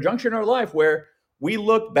situated. We're at a juncture in our life where we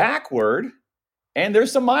look backward and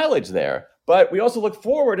there's some mileage there, but we also look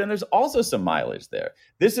forward and there's also some mileage there.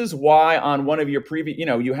 This is why on one of your previous,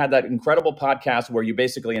 you had that incredible podcast where you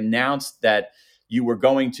basically announced that you were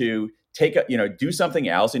going to do something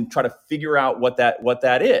else and try to figure out what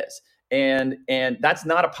that is. And that's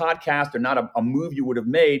not a podcast or not a move you would have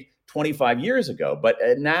made 25 years ago, but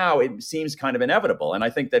now it seems kind of inevitable. And I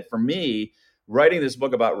think that for me, writing this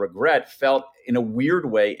book about regret felt in a weird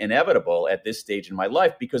way inevitable at this stage in my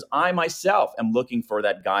life, because I myself am looking for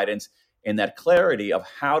that guidance and that clarity of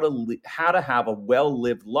how to have a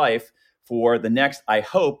well-lived life for the next, I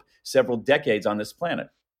hope, several decades on this planet.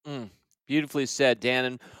 Beautifully said, Dan.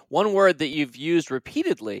 And one word that you've used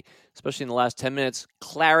repeatedly, especially in the last 10 minutes,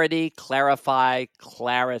 clarity, clarify,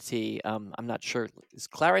 clarity. I'm not sure. Is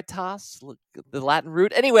claritas the Latin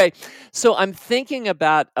root? Anyway, so I'm thinking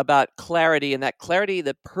about clarity and that clarity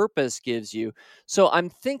that purpose gives you. So I'm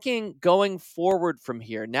thinking going forward from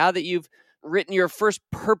here, now that you've written your first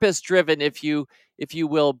purpose-driven, if you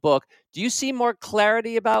will, book, do you see more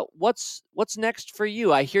clarity about what's next for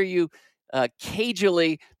you? I hear you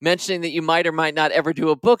cagily mentioning that you might or might not ever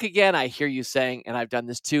do a book again. I hear you saying, and I've done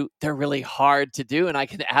this too, they're really hard to do. And I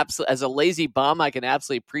can absolutely, as a lazy bum, I can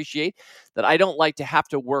absolutely appreciate that. I don't like to have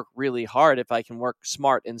to work really hard if I can work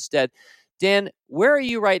smart instead. Dan, where are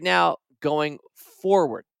you right now going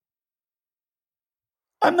forward?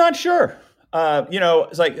 I'm not sure.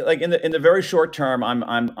 It's like in the very short term,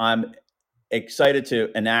 I'm excited to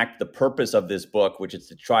enact the purpose of this book, which is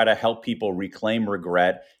to try to help people reclaim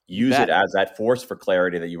regret, use it as that force for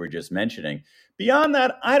clarity that you were just mentioning. Beyond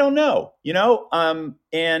that, I don't know,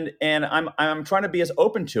 and I'm trying to be as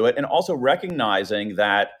open to it, and also recognizing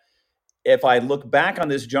that if I look back on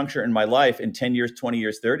this juncture in my life in 10 years, 20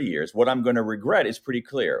 years, 30 years, what I'm going to regret is pretty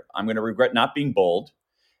clear. I'm going to regret not being bold,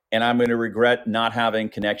 and I'm going to regret not having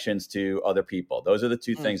connections to other people. Those are the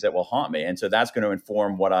two things that will haunt me. And so that's going to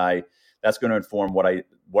inform what I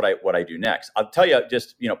do next. I'll tell you,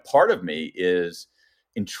 just, part of me is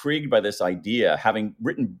intrigued by this idea, having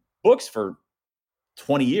written books for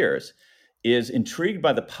 20 years, is intrigued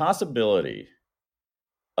by the possibility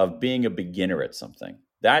of being a beginner at something.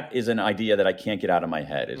 That is an idea that I can't get out of my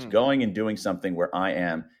head, is going and doing something where I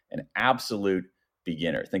am an absolute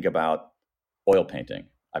beginner. Think about oil painting.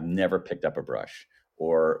 I've never picked up a brush,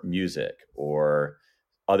 or music, or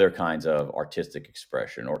other kinds of artistic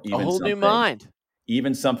expression, or even a whole new mind.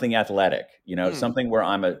 Even something athletic, something where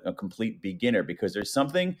I'm a complete beginner, because there's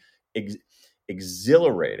something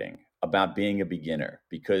exhilarating about being a beginner,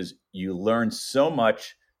 because you learn so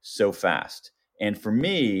much so fast. And for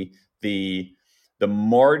me, the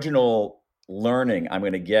marginal learning I'm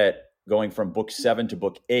going to get going from book 7 to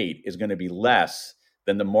book 8 is going to be less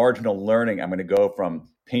than the marginal learning I'm going to go from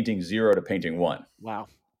painting 0 to painting 1. Wow.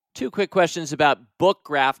 2 quick questions about book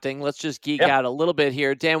grafting. Let's just geek out a little bit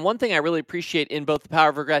here. Dan, one thing I really appreciate in both The Power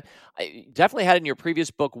of Regret, I definitely had in your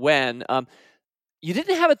previous book, When. You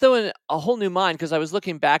didn't have it, though, in A Whole New Mind, because I was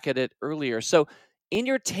looking back at it earlier. So in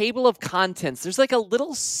your table of contents, there's like a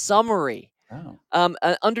little summary.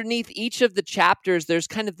 Underneath each of the chapters, there's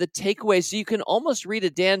kind of the takeaway. So you can almost read a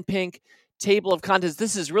Dan Pink table of contents.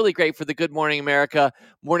 This is really great for the Good Morning America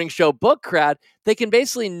morning show book crowd. They can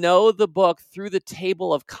basically know the book through the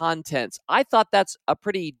table of contents. I thought that's a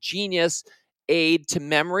pretty genius aid to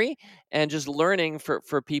memory and just learning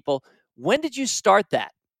for people. When did you start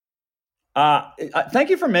that? Thank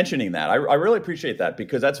you for mentioning that. I really appreciate that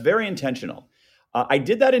because that's very intentional. I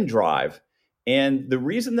did that in Drive. And the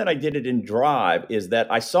reason that I did it in Drive is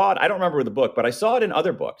that I saw it. I don't remember the book, but I saw it in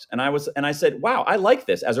other books. And I said, wow, I like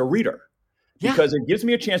this as a reader because it gives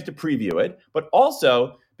me a chance to preview it. But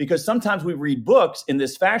also because sometimes we read books in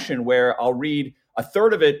this fashion where I'll read a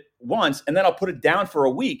third of it once and then I'll put it down for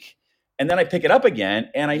a week. And then I pick it up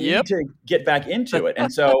again and I need to get back into it.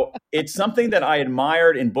 And so it's something that I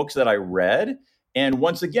admired in books that I read. And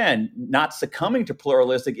once again, not succumbing to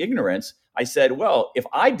pluralistic ignorance, I said, well, if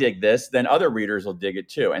I dig this, then other readers will dig it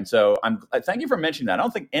too. And so thank you for mentioning that. I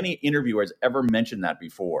don't think any interviewer has ever mentioned that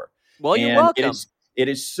before. Well, you're welcome. It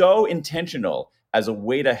is so intentional as a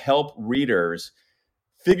way to help readers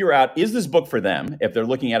figure out, is this book for them if they're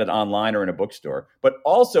looking at it online or in a bookstore, but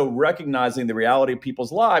also recognizing the reality of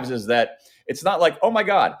people's lives is that it's not like, oh my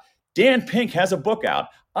God, Dan Pink has a book out.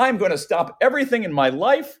 I'm going to stop everything in my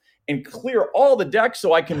life and clear all the decks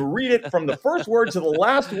so I can read it from the first word to the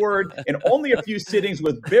last word in only a few sittings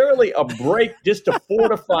with barely a break just to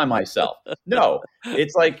fortify myself. No,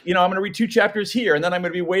 it's like, I'm going to read 2 chapters here and then I'm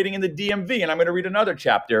going to be waiting in the DMV and I'm going to read another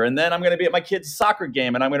chapter and then I'm going to be at my kid's soccer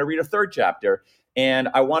game and I'm going to read a 3rd chapter. And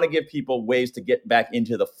I want to give people ways to get back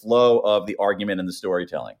into the flow of the argument and the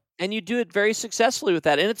storytelling. And you do it very successfully with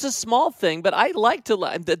that. And it's a small thing, but I like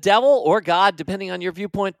the devil or God, depending on your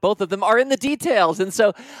viewpoint, both of them are in the details. And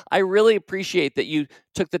so I really appreciate that you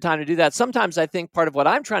took the time to do that. Sometimes I think part of what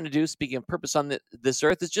I'm trying to do, speaking of purpose on this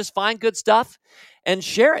earth, is just find good stuff and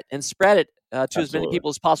share it and spread it to as many people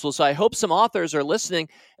as possible. So I hope some authors are listening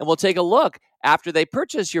and will take a look after they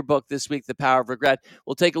purchase your book this week, The Power of Regret.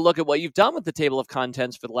 We'll take a look at what you've done with the table of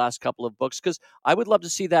contents for the last couple of books, because I would love to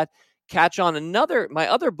see that catch on. My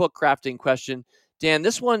other book crafting question, Dan,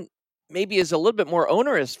 this one maybe is a little bit more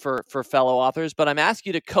onerous for fellow authors, but I'm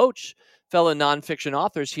asking you to coach fellow nonfiction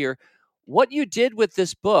authors here. What you did with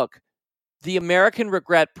this book, The American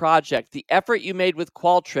Regret Project, the effort you made with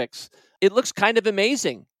Qualtrics, it looks kind of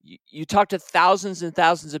amazing. You talked to thousands and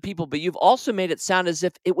thousands of people, but you've also made it sound as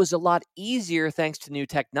if it was a lot easier thanks to new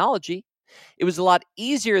technology. It was a lot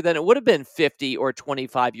easier than it would have been 50 or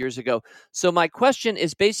 25 years ago. So my question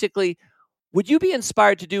is basically, would you be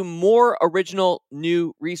inspired to do more original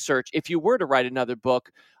new research if you were to write another book?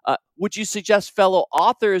 Would you suggest fellow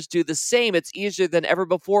authors do the same? It's easier than ever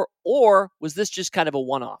before, or was this just kind of a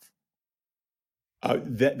one-off?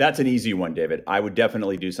 That's an easy one, David. I would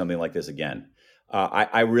definitely do something like this again.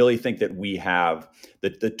 I really think that we have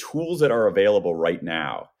the tools that are available right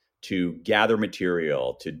now to gather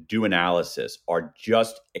material, to do analysis are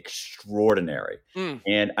just extraordinary.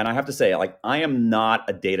 And I have to say, I am not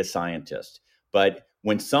a data scientist, but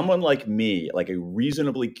when someone like me, like a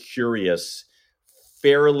reasonably curious,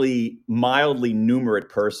 fairly mildly numerate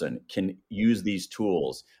person can use these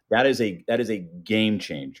tools, that is a game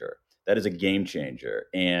changer. That is a game changer.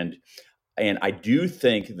 And I do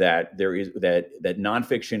think that there is that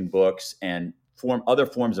nonfiction books and other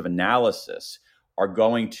forms of analysis are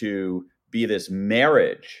going to be this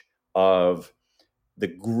marriage of the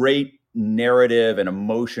great narrative and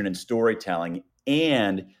emotion and storytelling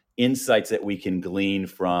and insights that we can glean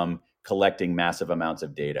from collecting massive amounts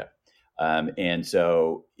of data. And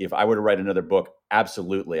so if I were to write another book,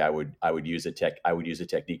 absolutely, I would use a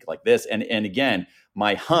technique like this. And again,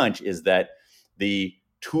 my hunch is that the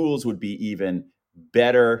tools would be even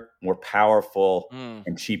better, more powerful,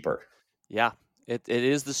 and cheaper. Yeah. It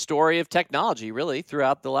is the story of technology, really,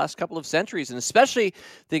 throughout the last couple of centuries, and especially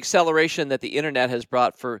the acceleration that the internet has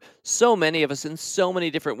brought for so many of us in so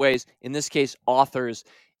many different ways, in this case, authors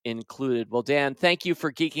included. Well, Dan, thank you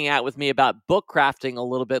for geeking out with me about book crafting a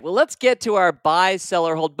little bit. Well, let's get to our buy, sell,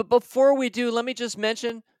 or hold. But before we do, let me just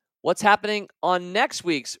mention what's happening on next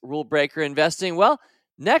week's Rule Breaker Investing. Well,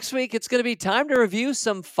 next week, it's going to be time to review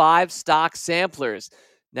some 5-stock samplers.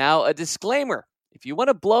 Now, a disclaimer. If you want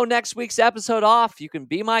to blow next week's episode off, you can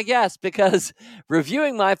be my guest, because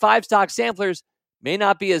reviewing my 5-stock samplers may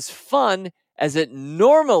not be as fun as it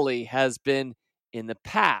normally has been in the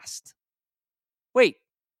past. Wait,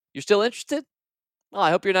 you're still interested? Well,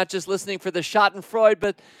 I hope you're not just listening for the Schadenfreude,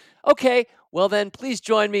 but okay, well then please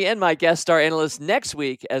join me and my guest star analyst next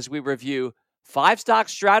week as we review 5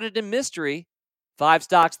 stocks shrouded in mystery, 5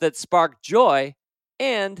 stocks that spark joy,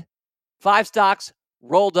 and 5 stocks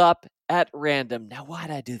rolled up at random. Now,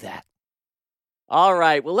 why'd I do that? All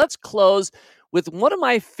right, well, let's close with one of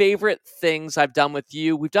my favorite things I've done with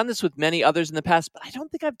you. We've done this with many others in the past, but I don't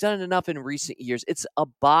think I've done it enough in recent years. It's a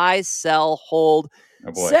buy, sell, hold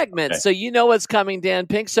segment. Okay. So you know what's coming, Dan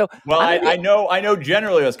Pink. So I know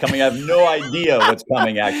generally what's coming. I have no idea what's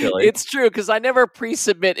coming, actually. It's true, because I never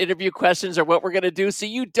pre-submit interview questions or what we're going to do, so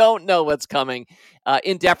you don't know what's coming.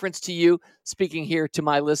 In deference to you, speaking here to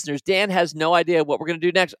my listeners, Dan has no idea what we're going to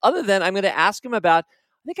do next, other than I'm going to ask him about,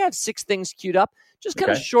 I think I have 6 things queued up, just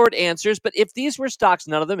kind of short answers. But if these were stocks,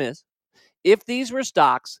 none of them is. If these were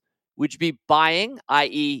stocks, would you be buying,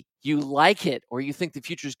 i.e., you like it or you think the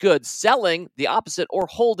future is good, selling, the opposite, or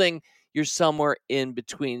holding, you're somewhere in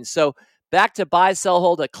between? So back to buy, sell,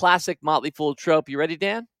 hold, a classic Motley Fool trope. You ready,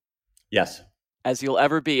 Dan? Yes. As you'll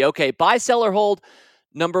ever be. Okay, buy, sell, or hold.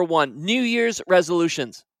 Number 1, New Year's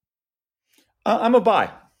resolutions. I'm a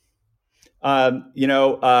buy.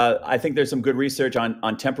 I think there's some good research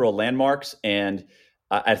on temporal landmarks, and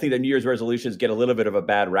I think that New Year's resolutions get a little bit of a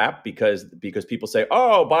bad rap because people say,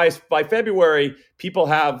 oh, by February, people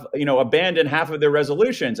have abandoned half of their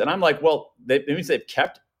resolutions, and I'm like, well, that means they've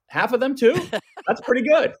kept half of them too. That's pretty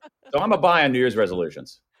good. So I'm a buy on New Year's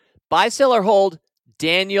resolutions. Buy, sell, or hold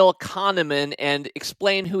Daniel Kahneman, and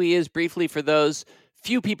explain who he is briefly for those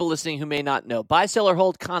few people listening who may not know. Buy, sell, or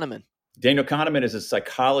hold Kahneman. Daniel Kahneman is a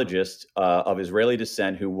psychologist of Israeli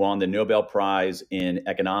descent who won the Nobel Prize in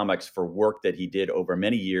economics for work that he did over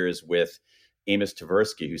many years with Amos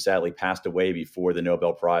Tversky, who sadly passed away before the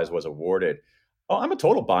Nobel Prize was awarded. Oh, I'm a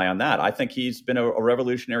total buy on that. I think he's been a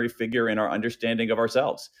revolutionary figure in our understanding of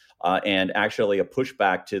ourselves, and actually a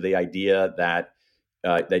pushback to the idea that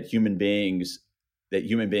human beings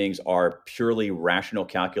are purely rational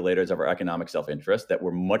calculators of our economic self-interest, that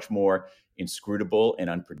we're much more inscrutable and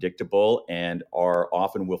unpredictable, and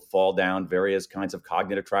often will fall down various kinds of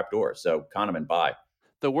cognitive trapdoors. So Kahneman, buy.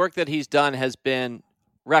 The work that he's done has been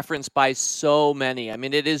referenced by so many. I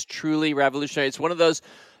mean, it is truly revolutionary. It's one of those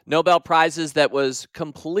Nobel Prizes that was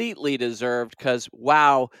completely deserved, because,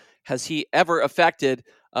 wow, has he ever affected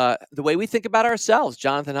the way we think about ourselves,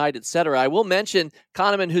 Jonathan Haidt, et cetera. I will mention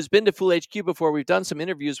Kahneman, who's been to Fool HQ before. We've done some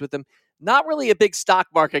interviews with him. Not really a big stock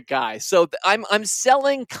market guy. So I'm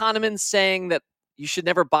selling Kahneman saying that you should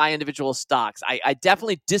never buy individual stocks. I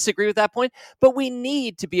definitely disagree with that point, but we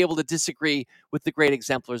need to be able to disagree with the great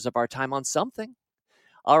exemplars of our time on something.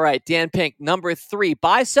 All right, Dan Pink, number 3,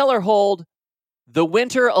 buy, sell, or hold the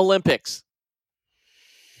Winter Olympics.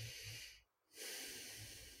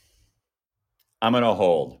 I'm going to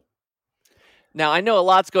hold. Now, I know a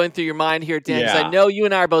lot's going through your mind here, Dan, because I know you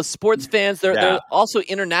and I are both sports fans. There are also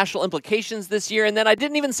international implications this year. And then I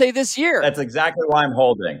didn't even say this year. That's exactly why I'm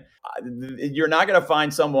holding. You're not going to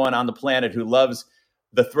find someone on the planet who loves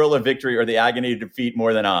the thrill of victory or the agony of defeat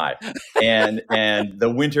more than I. And the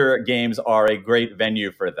Winter Games are a great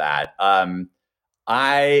venue for that.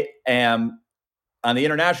 I am, on the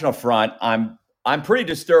international front, I'm pretty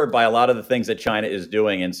disturbed by a lot of the things that China is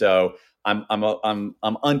doing. And so I'm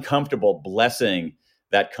uncomfortable blessing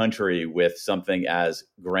that country with something as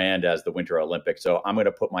grand as the Winter Olympics. So I'm going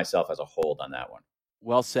to put myself as a hold on that one.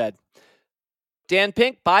 Well said. Dan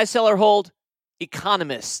Pink, buy, sell, or hold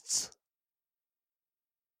economists.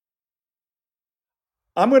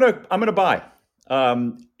 I'm gonna buy.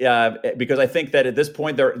 Because I think that at this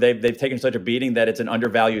point they've taken such a beating that it's an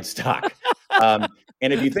undervalued stock.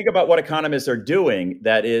 And if you think about what economists are doing,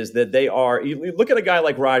 that is that you look at a guy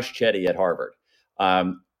like Raj Chetty at Harvard.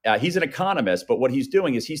 He's an economist, but what he's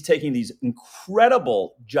doing is he's taking these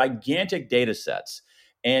incredible, gigantic data sets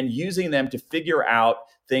and using them to figure out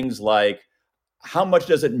things like, how much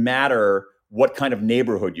does it matter what kind of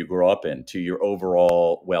neighborhood you grow up in to your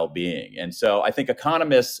overall well-being? And so I think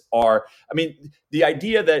economists the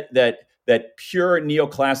idea that pure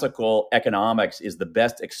neoclassical economics is the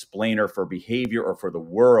best explainer for behavior or for the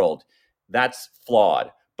world, that's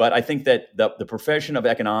flawed. But I think that the profession of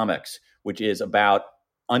economics, which is about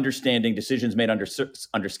understanding decisions made under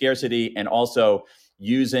scarcity and also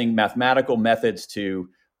using mathematical methods to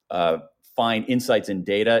find insights in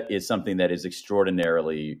data, is something that is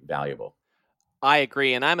extraordinarily valuable. I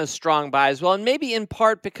agree, and I'm a strong buy as well, and maybe in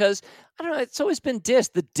part because, I don't know, it's always been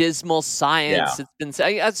the dismal science. Yeah. It's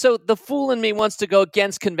been so the fool in me wants to go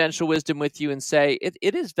against conventional wisdom with you and say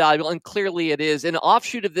it is valuable, and clearly it is. An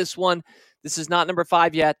offshoot of this one, this is not number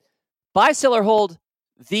 5 yet. Buy, sell, or hold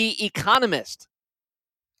The Economist.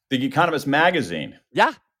 The Economist magazine.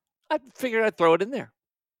 Yeah, I figured I'd throw it in there.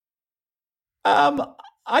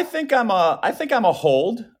 I think I'm a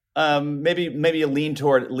hold. Maybe a lean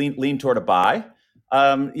toward a buy.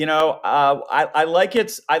 I like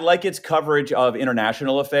its coverage of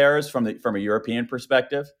international affairs from a European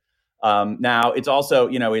perspective. Now, it's also,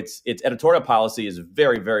 its editorial policy is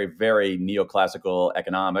very, very, very neoclassical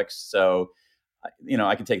economics. So,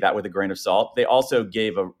 I can take that with a grain of salt. They also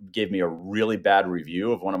gave me a really bad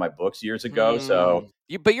review of one of my books years ago. So,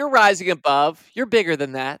 but you're rising above. You're bigger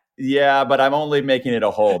than that. yeah, but I'm only making it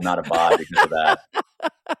a hold, not a buy, because of that.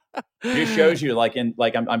 It just shows you,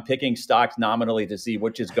 I'm picking stocks nominally to see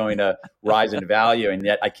which is going to rise in value, and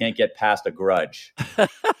yet I can't get past a grudge.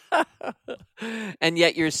 And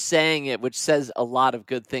yet you're saying it, which says a lot of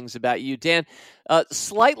good things about you. Dan,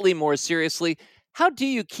 slightly more seriously, how do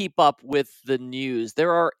you keep up with the news?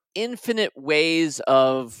 There are infinite ways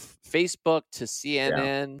of Facebook to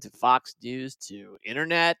CNN to Fox News to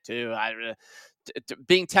internet to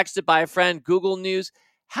being texted by a friend, Google News.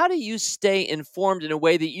 How do you stay informed in a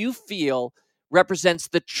way that you feel represents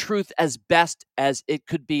the truth as best as it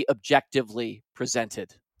could be objectively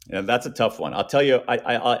presented? Yeah, that's a tough one. I'll tell you,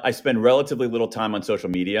 I spend relatively little time on social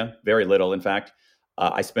media, very little, in fact.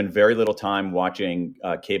 I spend very little time watching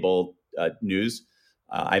cable news.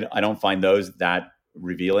 I don't find those that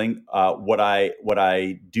revealing. What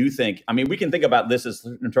I do think, we can think about this as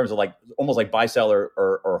in terms of almost like buy, sell,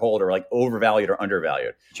 or hold, or like overvalued or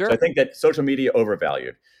undervalued. Sure. So I think that social media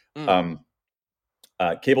overvalued. Cable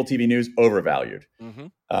TV news overvalued. Mm-hmm.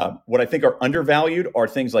 What I think are undervalued are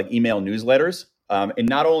things like email newsletters. And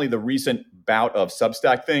not only the recent bout of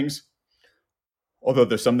Substack things, although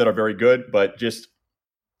there's some that are very good, but just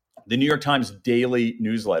the New York Times daily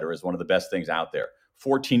newsletter is one of the best things out there.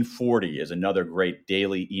 1440 is another great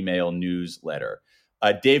daily email newsletter.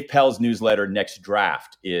 Dave Pell's newsletter, Next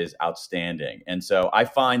Draft, is outstanding. And so I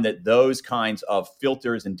find that those kinds of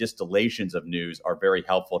filters and distillations of news are very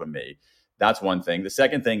helpful to me. That's one thing. The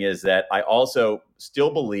second thing is that I also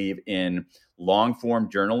still believe in long-form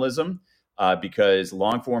journalism. Because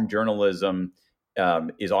long-form journalism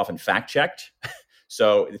is often fact-checked.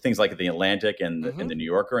 So things like the Atlantic and the New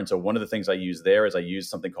Yorker. And so one of the things I use there is I use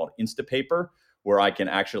something called Instapaper, where I can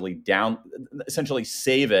actually essentially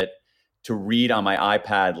save it to read on my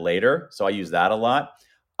iPad later. So I use that a lot.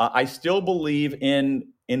 I still believe in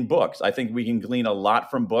books. I think we can glean a lot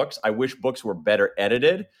from books. I wish books were better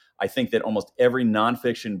edited. I think that almost every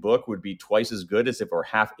nonfiction book would be twice as good as if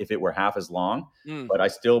it were half as long. But I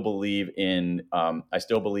still believe in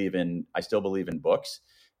books,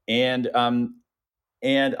 and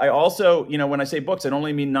I also, when I say books, I don't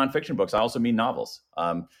only mean nonfiction books. I also mean novels.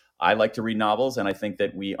 I like to read novels, and I think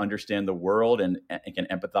that we understand the world and can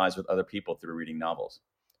empathize with other people through reading novels.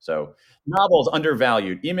 So novels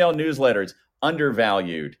undervalued, email newsletters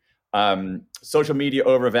undervalued, social media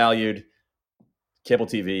overvalued. Cable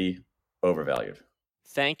TV, overvalued.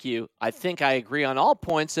 Thank you. I think I agree on all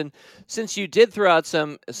points. And since you did throw out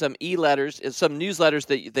some e-letters, some newsletters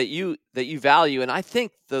that you value, and I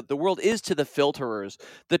think the world is to the filterers,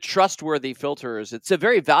 the trustworthy filterers. It's a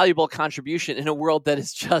very valuable contribution in a world that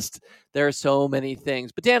is just, there are so many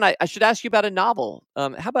things. But Dan, I should ask you about a novel.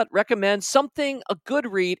 How about recommend something, a good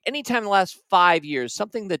read, anytime in the last 5 years,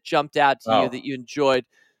 something that jumped out to you that you enjoyed?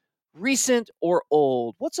 Recent or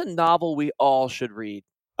old? What's a novel we all should read?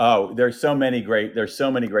 Oh, there's so many great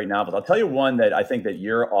novels. I'll tell you one that I think that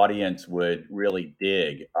your audience would really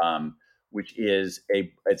dig, which is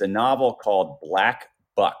it's a novel called Black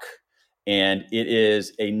Buck. And it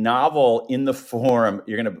is a novel in the form,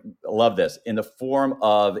 you're going to love this, in the form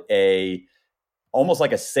of almost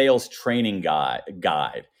like a sales training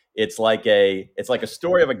guide. It's like a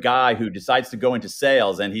story of a guy who decides to go into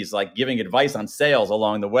sales, and he's like giving advice on sales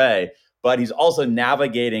along the way, but he's also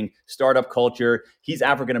navigating startup culture. He's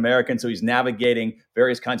African American, so he's navigating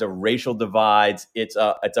various kinds of racial divides. It's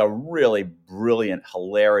a really brilliant,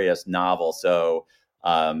 hilarious novel. So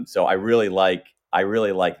I really like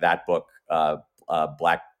that book,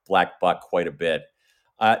 Black Buck, quite a bit.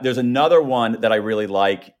 There's another one that I really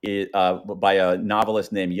like by a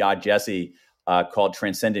novelist named Yaa Gyasi, called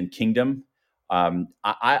Transcendent Kingdom.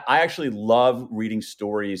 I actually love reading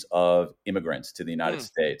stories of immigrants to the United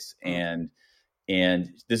States, and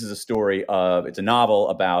this is it's a novel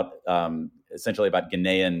about essentially about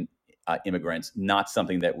Ghanaian immigrants, not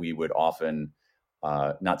something that we would often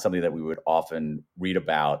read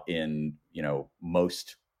about in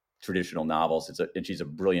most traditional novels. And she's a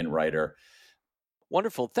brilliant writer.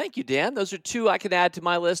 Wonderful. Thank you, Dan. Those are two I can add to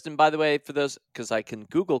my list. And by the way, for those, because I can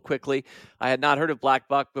Google quickly, I had not heard of Black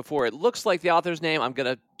Buck before. It looks like the author's name. I'm going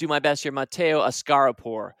to do my best here. Matteo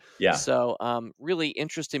Ascaripour. Yeah. So really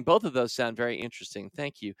interesting. Both of those sound very interesting.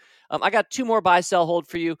 Thank you. I got two more buy, sell, hold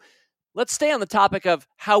for you. Let's stay on the topic of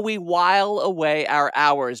how we while away our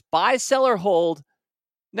hours. Buy, sell, or hold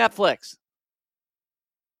Netflix.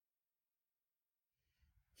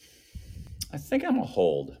 I think I'm a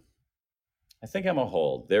hold. I think I'm a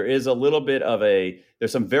hold. There is a little bit of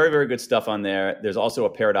there's some very, very good stuff on there. There's also a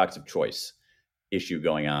paradox of choice issue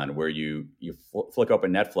going on where you flick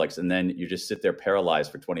open Netflix and then you just sit there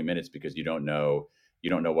paralyzed for 20 minutes because you don't know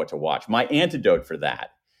what to watch. My antidote for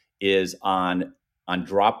that is on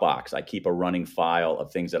Dropbox. I keep a running file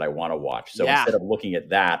of things that I want to watch. So instead of looking at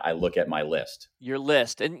that, I look at my list. Your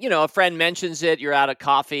list. And, a friend mentions it. You're out of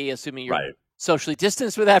coffee, assuming you're right. socially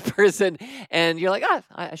distanced with that person. And you're like,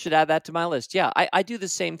 I should add that to my list. Yeah, I do the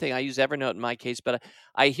same thing. I use Evernote in my case, but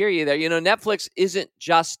I hear you there. Netflix isn't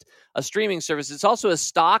just a streaming service. It's also a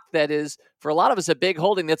stock that is, for a lot of us, a big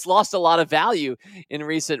holding that's lost a lot of value in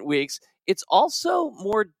recent weeks. It's also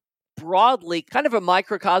more broadly kind of a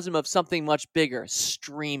microcosm of something much bigger,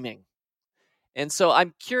 streaming. And so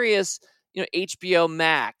I'm curious, HBO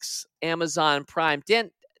Max, Amazon Prime.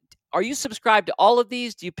 Dan, are you subscribed to all of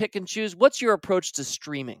these? Do you pick and choose? What's your approach to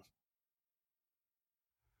streaming?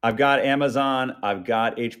 I've got Amazon, I've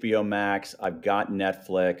got HBO Max, I've got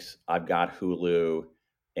Netflix, I've got Hulu,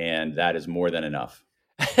 and that is more than enough.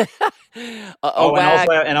 And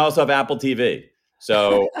I also have Apple TV.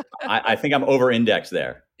 So I think I'm over-indexed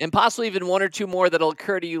there. And possibly even one or two more that'll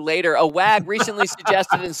occur to you later. A wag recently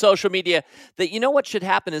suggested in social media that what should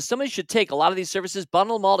happen is somebody should take a lot of these services,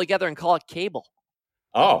 bundle them all together, and call it cable.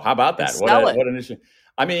 Oh, how about that? What an issue.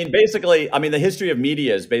 Basically, the history of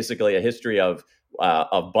media is basically a history of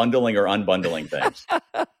bundling or unbundling things.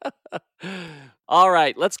 All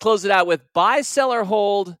right, let's close it out with buy, sell, or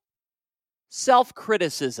hold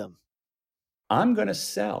self-criticism. I'm going to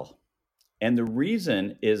sell. And the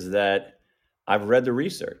reason is that I've read the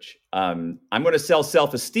research. I'm going to sell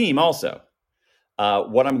self-esteem also.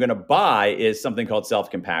 What I'm going to buy is something called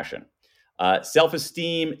self-compassion.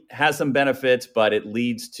 Self-esteem has some benefits, but it can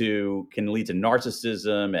lead to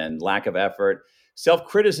narcissism and lack of effort.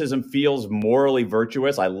 Self-criticism feels morally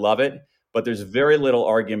virtuous. I love it, but there's very little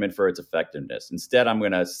argument for its effectiveness. Instead, I'm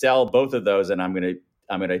going to sell both of those, and I'm going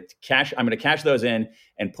to cash those in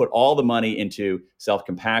and put all the money into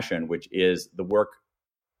self-compassion, which is the work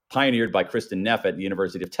pioneered by Kristen Neff at the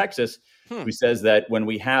University of Texas, who says that when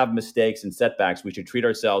we have mistakes and setbacks, we should treat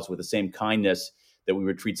ourselves with the same kindness that we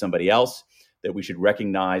would treat somebody else, that we should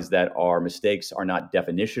recognize that our mistakes are not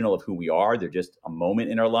definitional of who we are. They're just a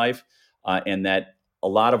moment in our life, and that a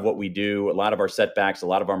lot of what we do, a lot of our setbacks, a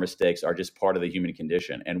lot of our mistakes are just part of the human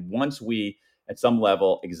condition. And once we, at some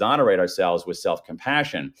level, exonerate ourselves with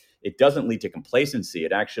self-compassion, it doesn't lead to complacency.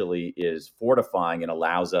 It actually is fortifying and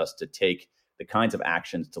allows us to take the kinds of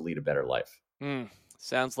actions to lead a better life.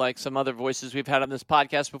 Sounds like some other voices we've had on this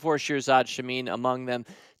podcast before, Shirzad Chamine among them.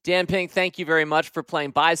 Dan Pink, thank you very much for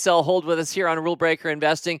playing Buy, Sell, Hold with us here on Rule Breaker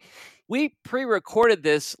Investing. We pre-recorded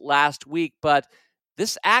this last week, but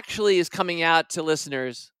this actually is coming out to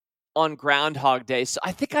listeners on Groundhog Day. So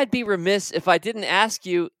I think I'd be remiss if I didn't ask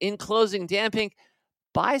you in closing, Dan Pink,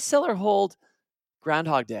 buy, sell, or hold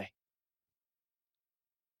Groundhog Day?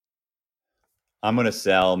 I'm going to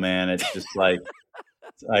sell, man. It's just like,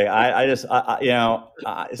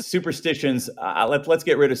 superstitions. Let's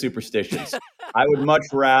get rid of superstitions. I would much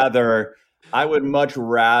rather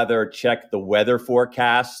check the weather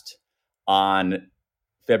forecast on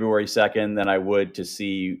February 2nd than I would to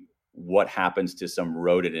see what happens to some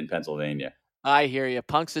rodent in Pennsylvania. I hear you.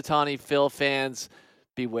 Punxsutawney Phil fans,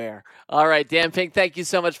 beware. All right, Dan Pink, thank you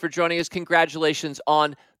so much for joining us. Congratulations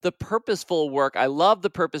on the purposeful work. I love the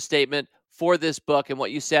purpose statement for this book and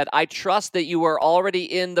what you said. I trust that you are already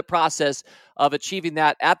in the process of achieving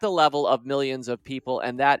that at the level of millions of people,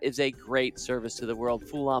 and that is a great service to the world.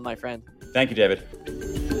 Fool on, my friend. Thank you, David.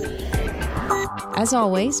 As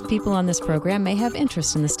always, people on this program may have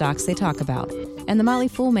interest in the stocks they talk about, and the Motley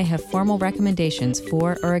Fool may have formal recommendations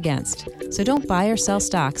for or against. So don't buy or sell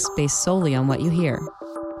stocks based solely on what you hear.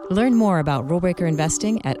 Learn more about Rule Breaker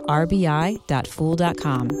Investing at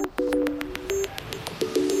rbi.fool.com.